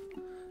have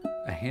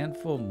a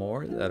handful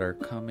more that are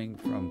coming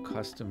from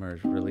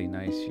customers, really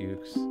nice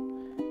ukes.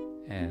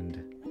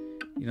 And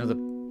you know,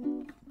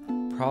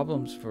 the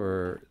problems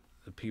for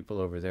the people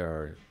over there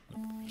are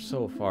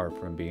so far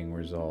from being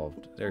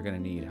resolved. They're going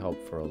to need help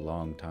for a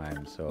long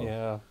time. So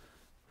Yeah.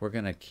 we're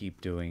going to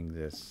keep doing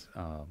this,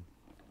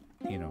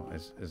 you know,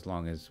 as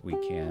long as we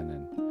can.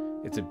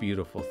 And it's a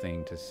beautiful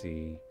thing to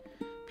see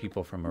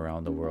people from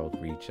around the world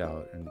reach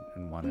out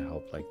and want to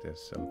help like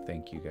this. So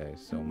thank you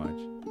guys so much.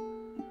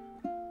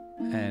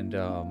 And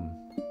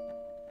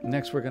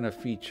next we're going to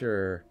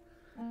feature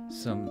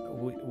some,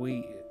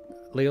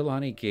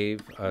 Leolani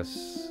gave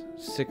us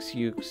 6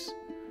 ukes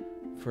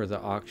for the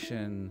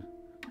auction.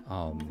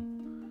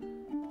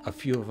 A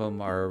few of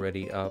them are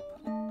already up.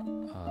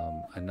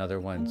 Another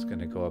one's going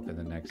to go up in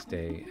the next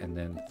day. And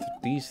then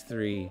these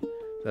 3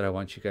 that I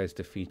want you guys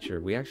to feature,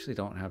 we actually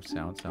don't have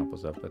sound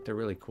samples up, but they're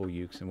really cool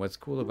ukes. And what's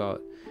cool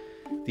about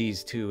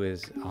these 2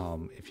 is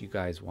if you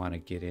guys want to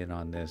get in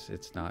on this,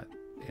 it's not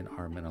an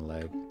arm and a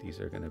leg. These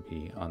are going to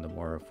be on the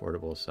more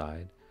affordable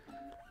side,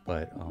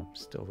 but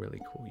still really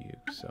cool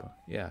ukes. So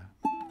yeah,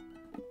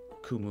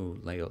 Kumu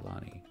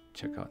Leolani,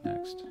 check out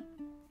next.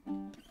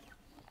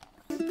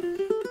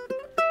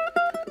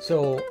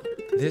 So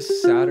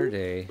this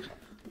Saturday,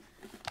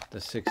 the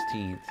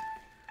 16th,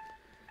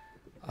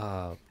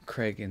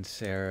 Craig and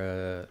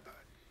Sarah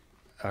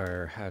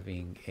are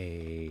having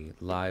a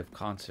live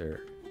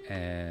concert,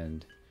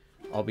 and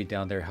I'll be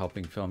down there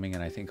helping filming,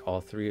 and I think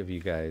all 3 of you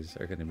guys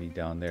are going to be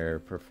down there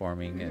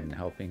performing and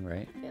helping,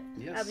 right? Yep.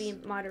 Yes. I'll be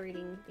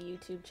moderating the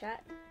YouTube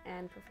chat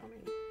and performing.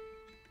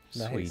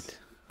 Nice. Sweet.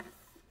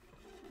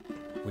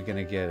 We're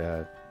going to get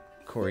a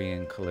Corey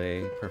and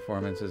Kalei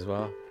performance as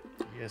well.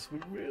 Yes, we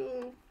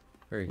will.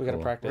 Very We cool. gotta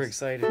practice. We're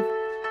excited.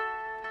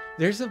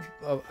 There's I'm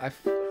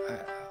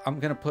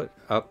going to put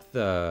up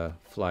the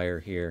flyer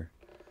here.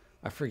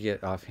 I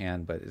forget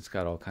offhand, but it's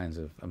got all kinds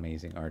of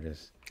amazing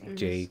artists.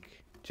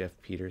 Jake, Jeff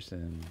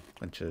Peterson,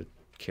 bunch of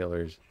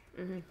killers.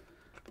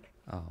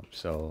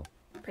 So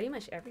Pretty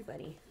much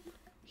everybody.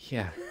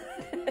 yeah,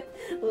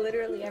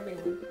 Literally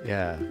everyone.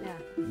 yeah. Yeah.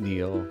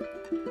 Neil,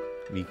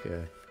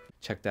 Mika,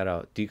 check that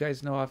out. Do you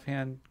guys know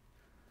offhand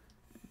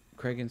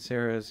Craig and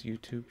Sarah's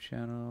YouTube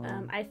channel?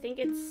 I think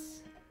it's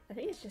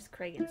just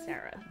Craig and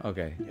Sarah.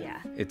 Okay, Yeah.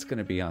 it's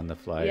gonna be on the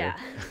flyer. Yeah.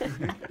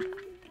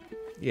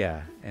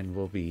 Yeah, and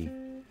we'll be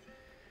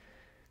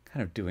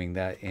kind of doing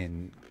that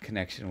in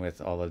connection with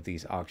all of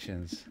these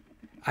auctions.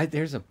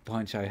 There's a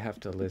bunch I have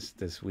to list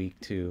this week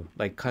too.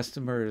 Like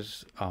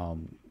customers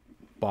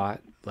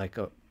bought like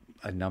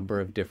a number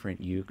of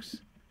different ukes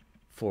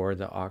for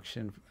the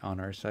auction on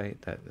our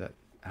site that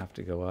have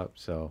to go up.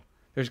 So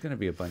there's going to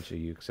be a bunch of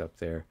ukes up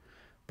there.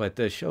 But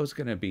the show's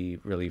going to be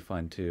really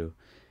fun too.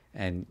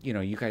 And you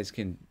know, you guys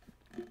can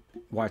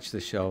watch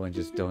the show and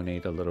just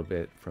donate a little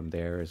bit from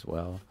there as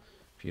well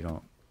if you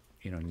don't,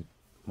 you know,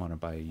 want to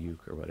buy a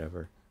uke or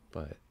whatever.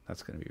 But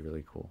that's going to be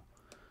really cool.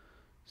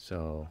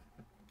 So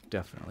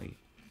definitely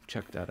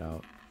check that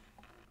out.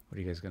 What are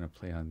you guys going to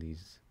play on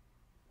these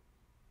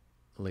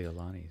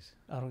Leolanis?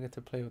 I don't get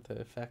to play with the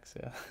effects,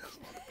 yeah.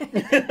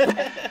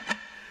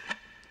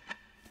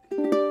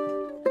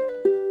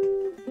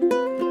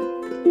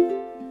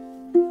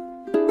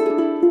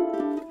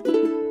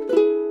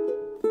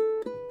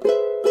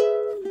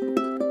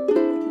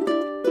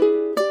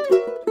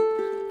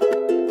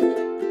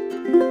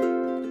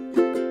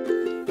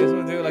 This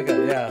one do like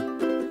a, yeah.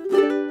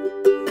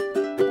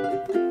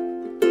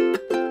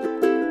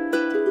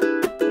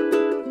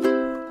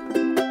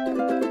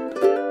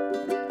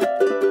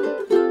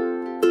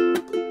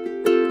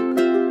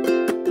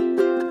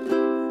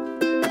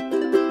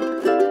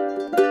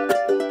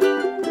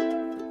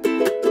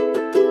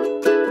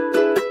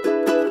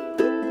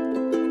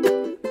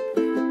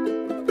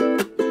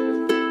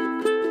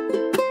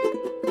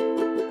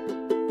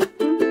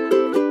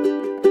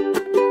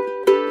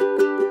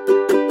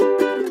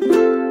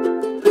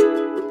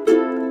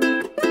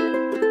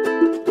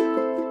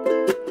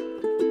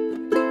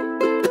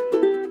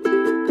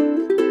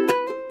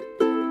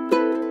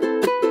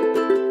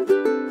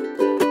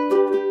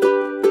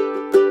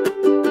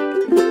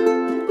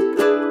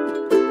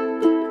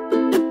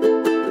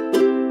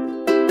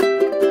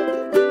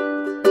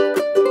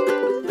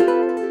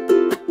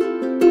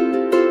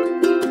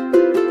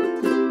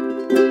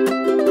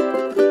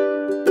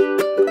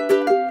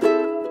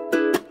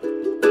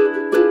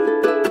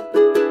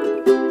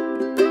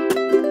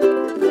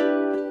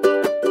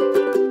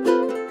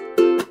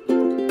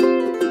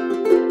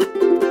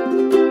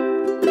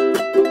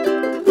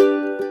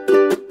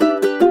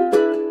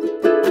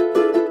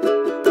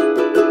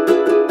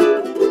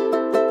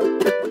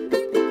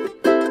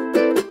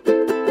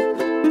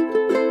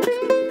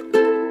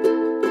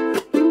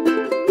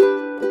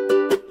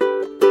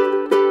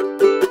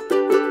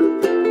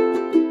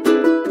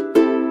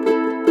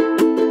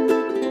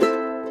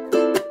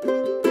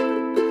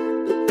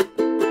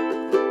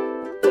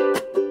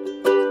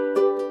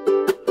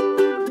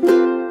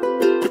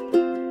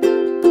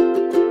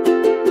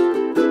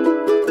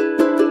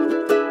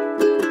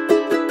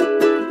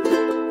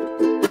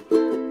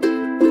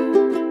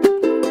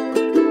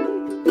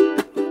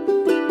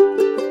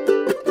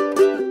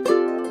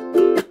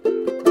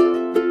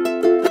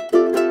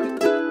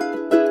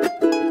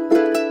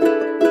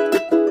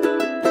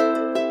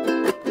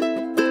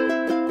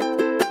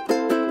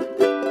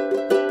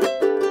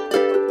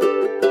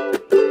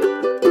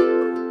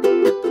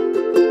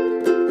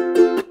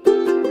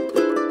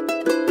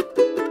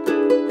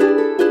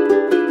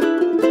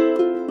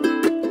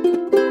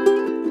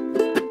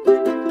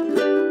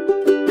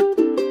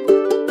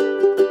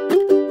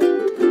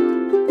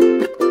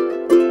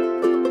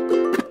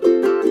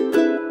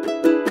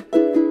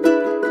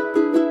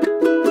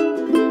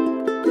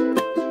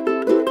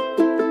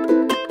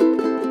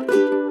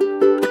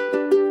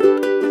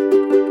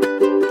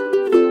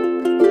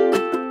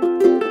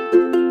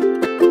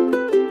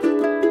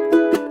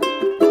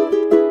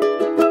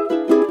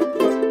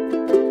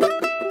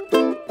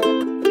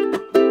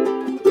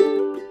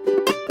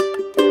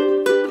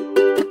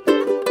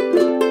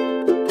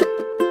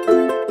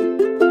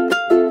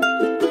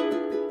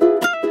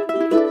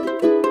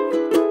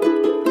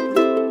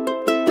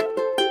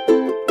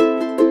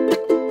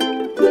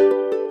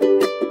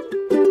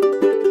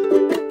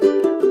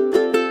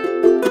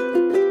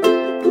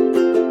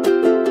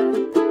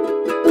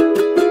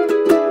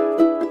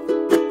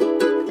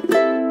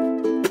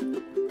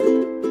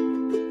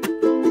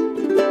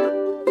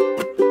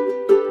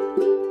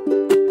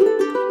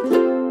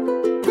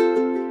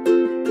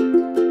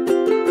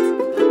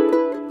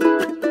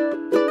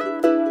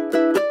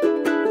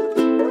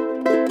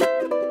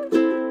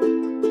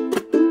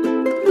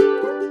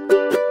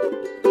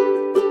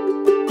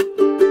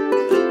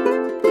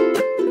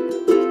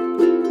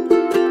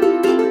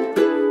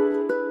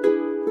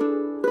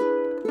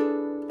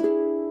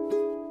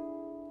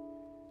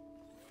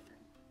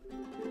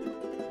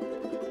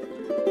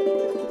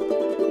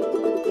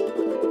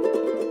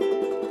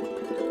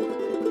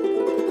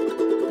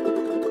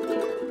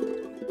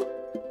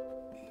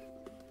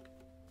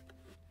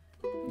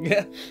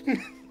 Yeah.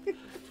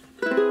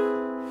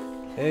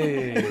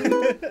 Hey.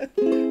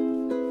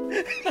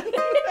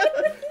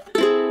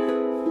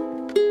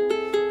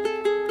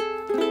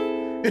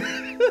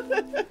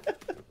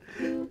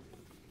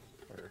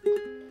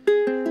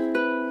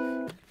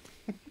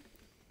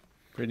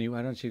 Brittni,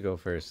 why don't you go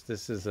first?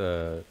 This is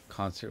a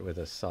concert with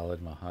a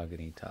solid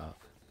mahogany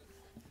top.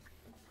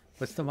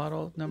 What's the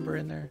model number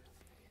in there?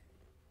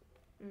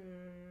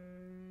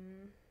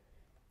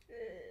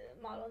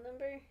 Model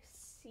number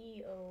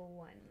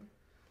C01.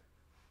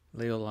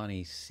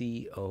 Leolani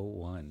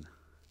C01.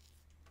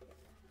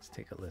 Let's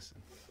take a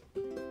listen.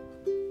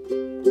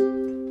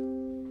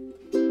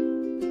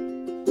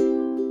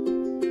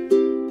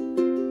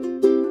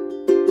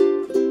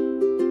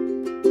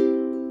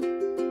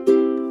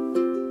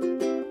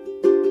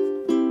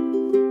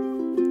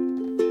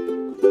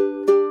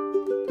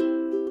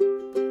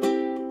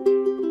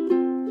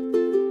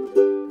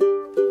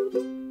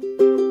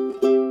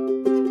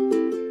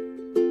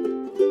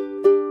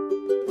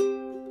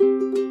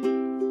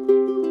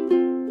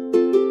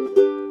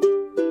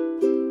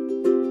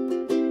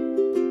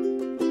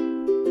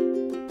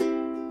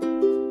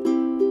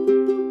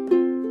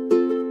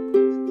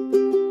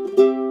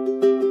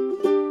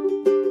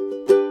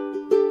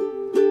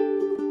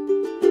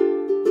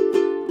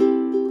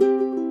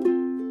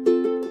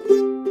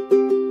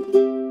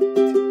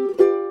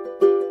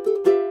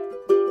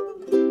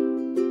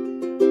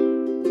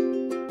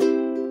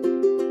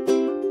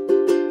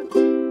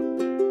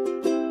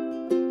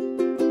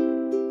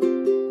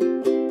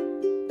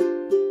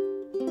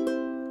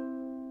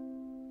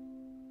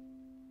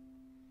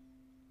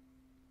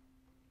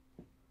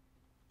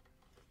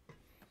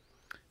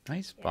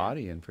 Nice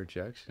body and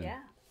projection. Yeah.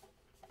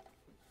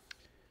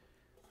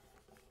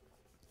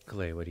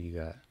 Kalei, what do you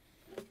got?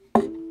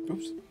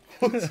 Oops.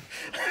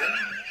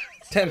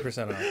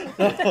 10%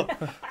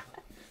 off.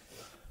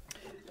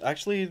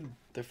 Actually,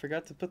 they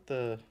forgot to put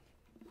the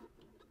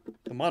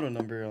model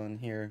number on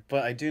here,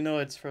 but I do know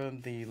it's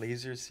from the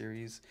Laser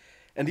series,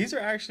 and these are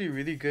actually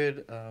really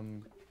good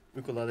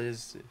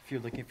ukuleles if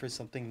you're looking for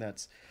something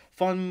that's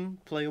fun,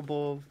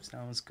 playable,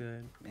 sounds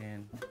good,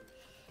 and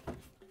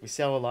we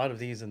sell a lot of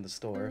these in the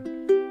store.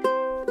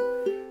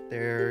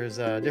 There's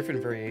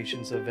different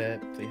variations of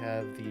it. They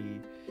have I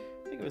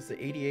think it was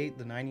the 88,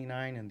 the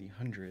 99, and the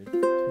 100.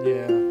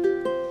 Yeah.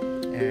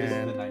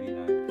 And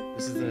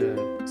This is the 99. this is the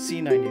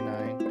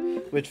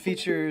C99, which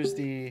features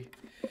the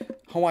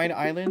Hawaiian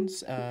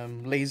Islands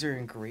laser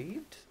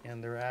engraved,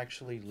 and they're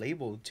actually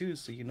labeled too,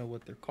 so you know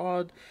what they're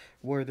called,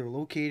 where they're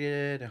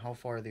located, and how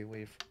far they are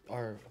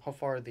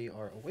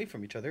away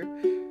from each other.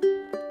 And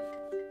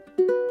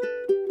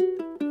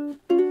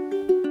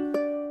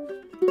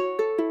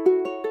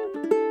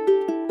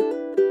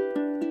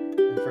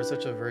for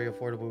such a very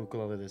affordable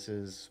ukulele, this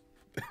is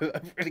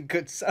a really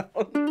good sound.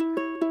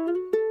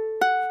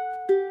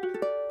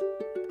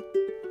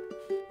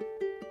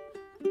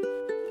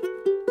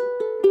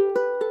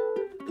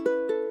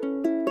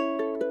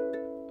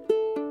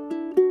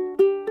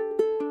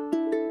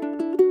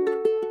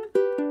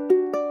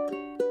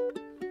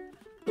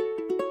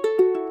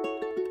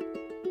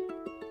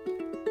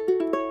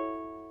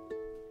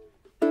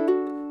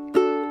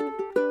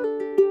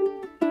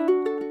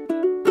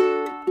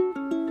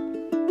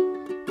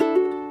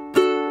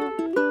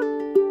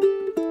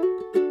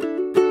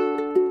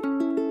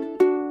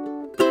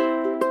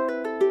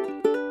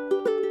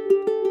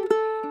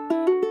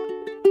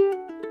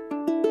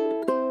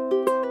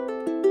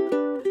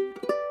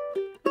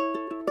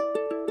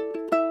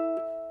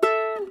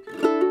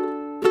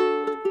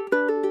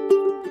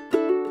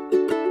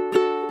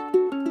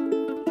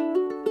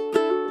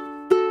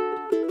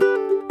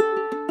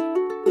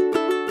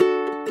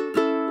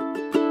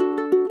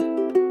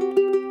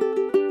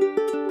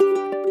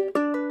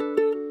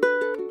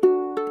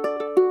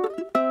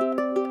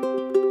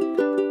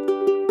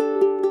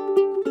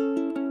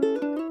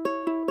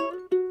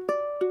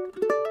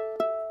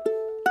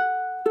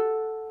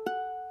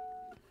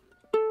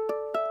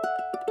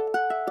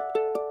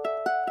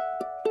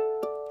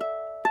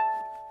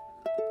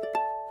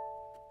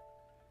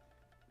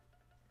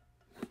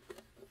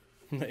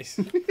 Nice.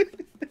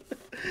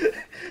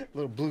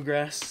 Little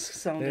bluegrass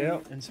sounding,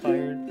 Yep.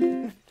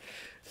 inspired.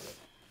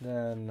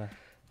 Then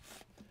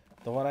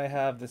the one I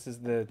have, this is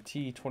the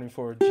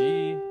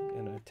T24G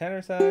in a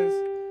tenor size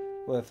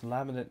with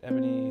laminate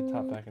ebony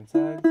top, back, and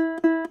sides.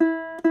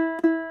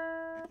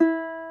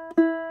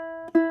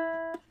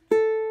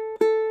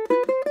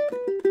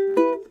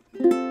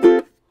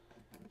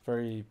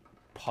 Very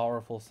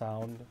powerful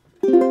sound.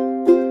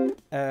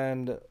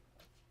 And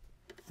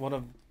one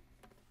of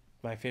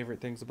my favorite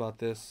things about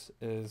this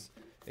is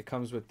it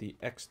comes with the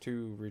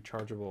X2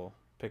 rechargeable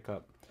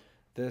pickup.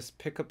 This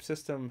pickup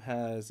system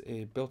has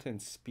a built-in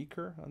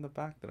speaker on the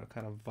back that'll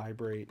kind of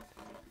vibrate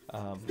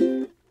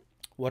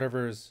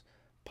whatever's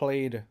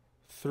played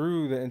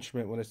through the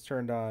instrument when it's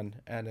turned on,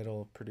 and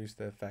it'll produce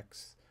the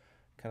effects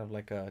kind of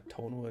like a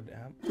Tonewood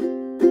amp.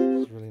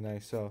 It's really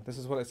nice. So this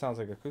is what it sounds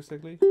like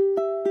acoustically.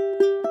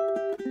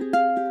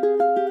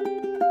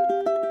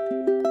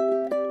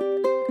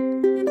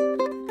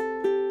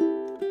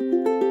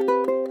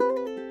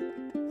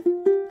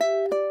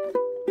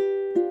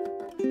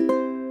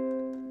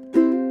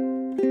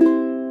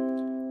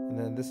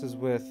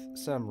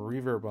 some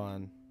reverb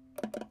on.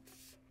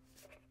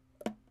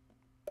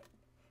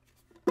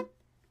 You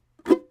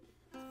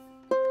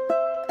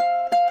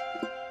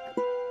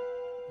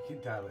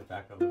can dial it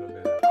back a little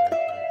bit.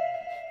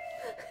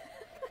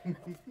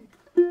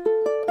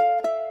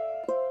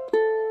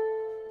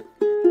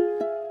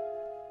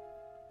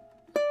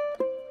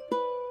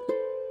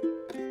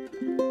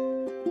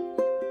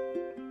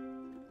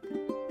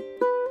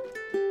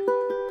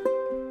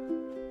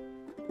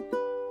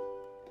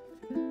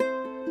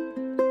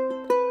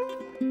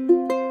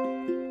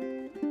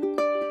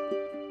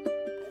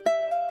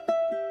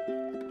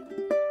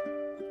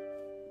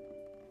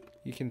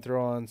 You can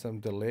throw on some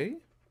delay.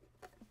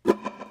 That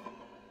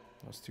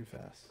was too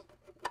fast.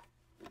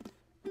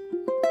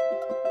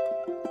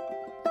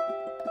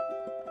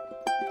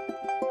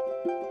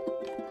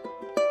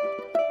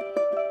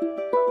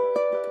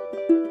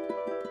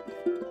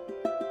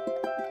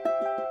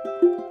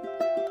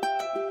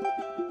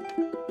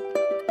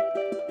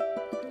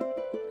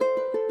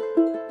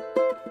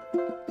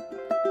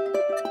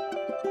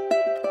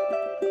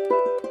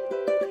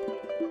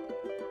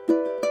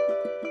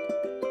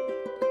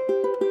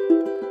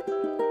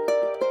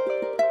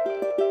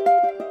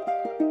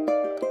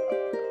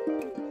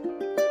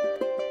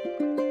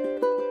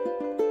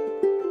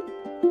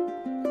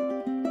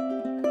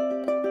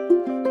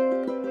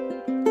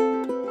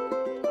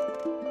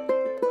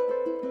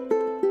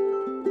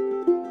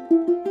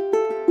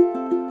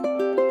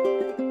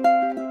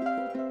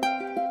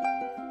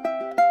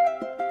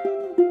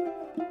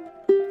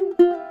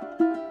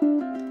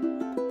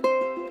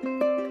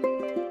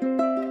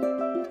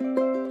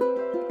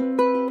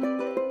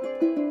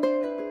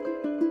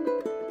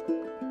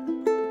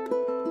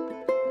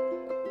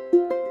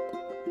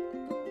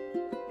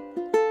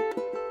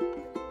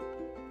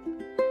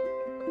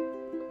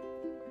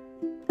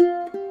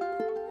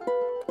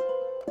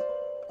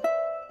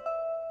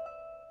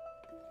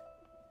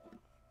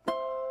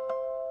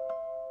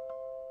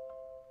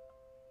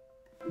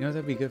 You know what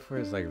that'd be good for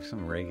is like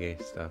some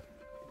reggae stuff.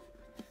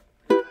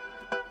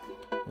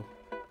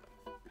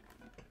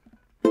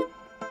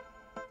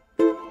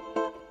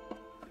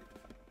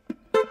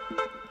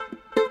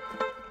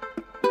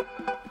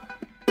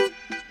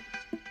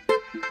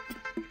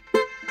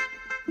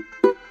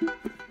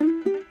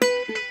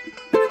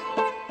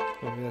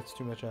 Maybe that's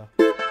too much.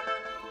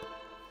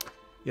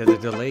 Yeah, the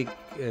delay,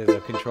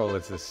 the control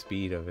is the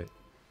speed of it.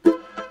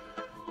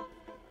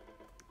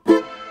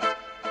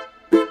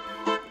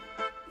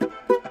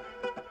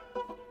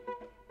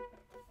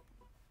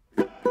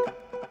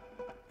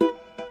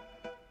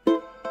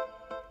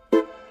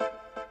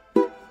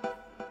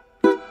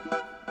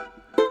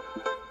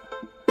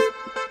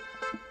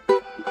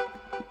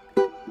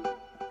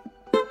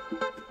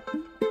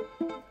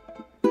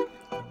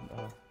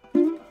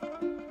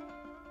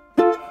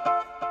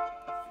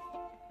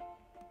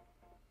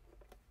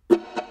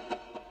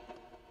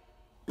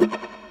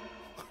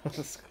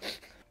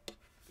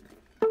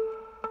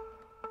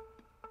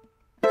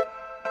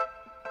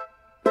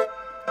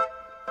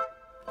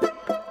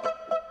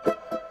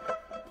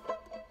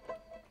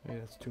 Maybe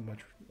that's too much.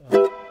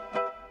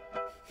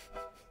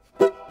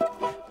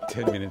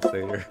 10 minutes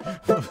later.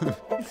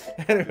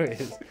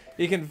 Anyways,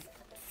 you can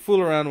fool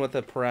around with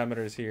the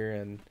parameters here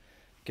and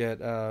get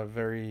a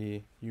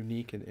very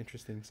unique and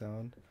interesting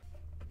sound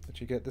that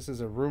you get. This is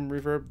a room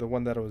reverb. The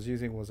one that I was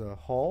using was a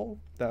hall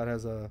that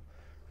has a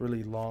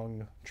really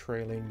long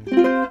trailing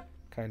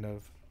kind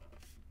of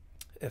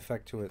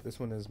effect to it. This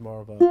one is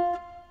more of a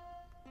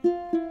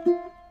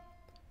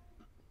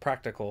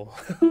practical.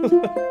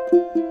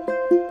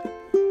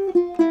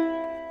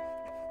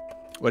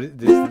 What is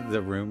this?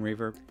 The room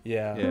reverb?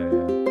 Yeah. Yeah.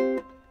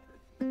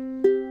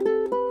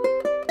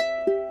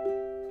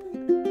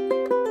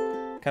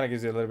 Kind of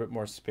gives you a little bit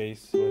more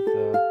space with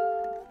the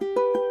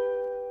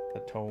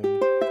tone.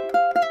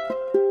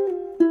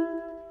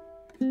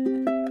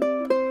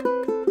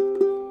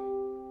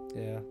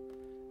 Yeah.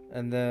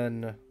 And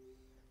then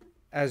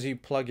as you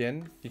plug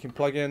in, you can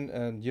plug in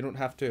and you don't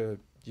have to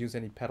use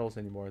any pedals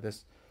anymore.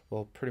 This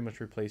will pretty much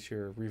replace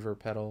your reverb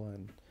pedal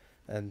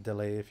and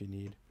delay if you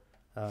need.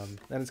 And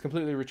it's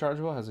completely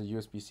rechargeable. It has a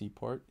USB-C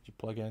port. You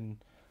plug in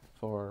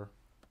for,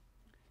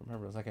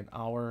 remember, it's like an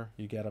hour.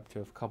 You get up to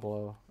a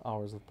couple of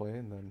hours of play,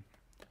 and then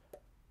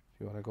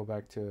if you want to go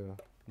back to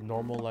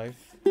normal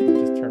life, you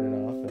just turn it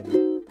off. And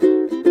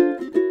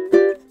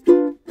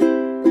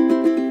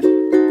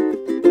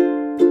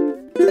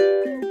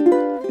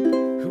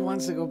Who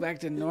wants to go back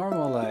to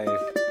normal life?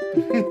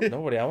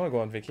 nobody. I want to go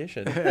on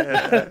vacation.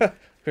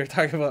 We were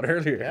talking about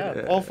earlier.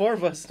 Yeah, all four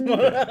of us.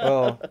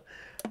 Well,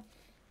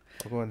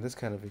 we'll go on this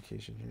kind of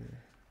vacation here.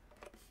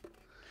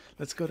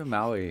 Let's go to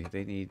Maui.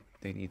 They need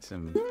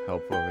some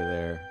help over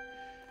there.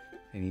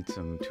 They need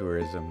some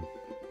tourism.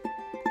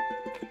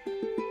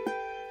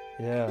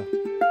 Yeah.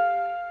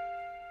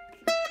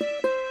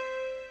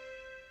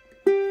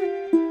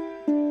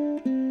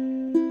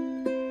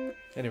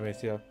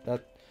 Anyways, yeah,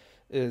 that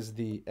is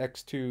the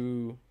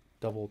X2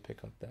 double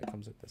pickup that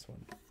comes with this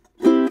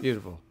one.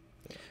 Beautiful.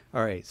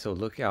 All right, so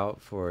look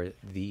out for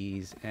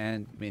these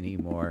and many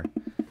more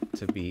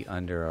to be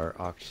under our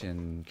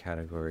auction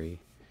category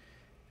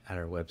at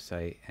our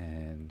website.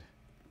 And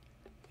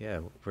yeah,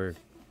 we're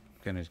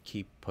gonna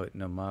keep putting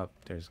them up.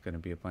 There's gonna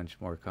be a bunch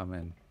more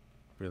coming.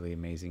 Really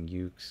amazing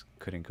ukes.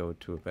 Couldn't go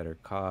to a better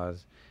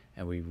cause,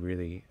 and we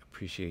really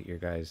appreciate your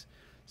guys'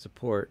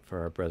 support for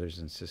our brothers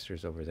and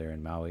sisters over there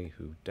in Maui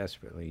who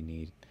desperately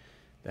need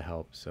the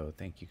help. So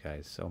thank you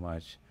guys so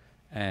much,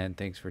 and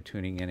thanks for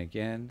tuning in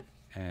again,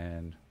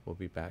 and we'll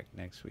be back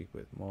next week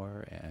with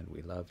more. And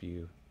we love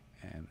you,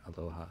 and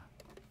aloha.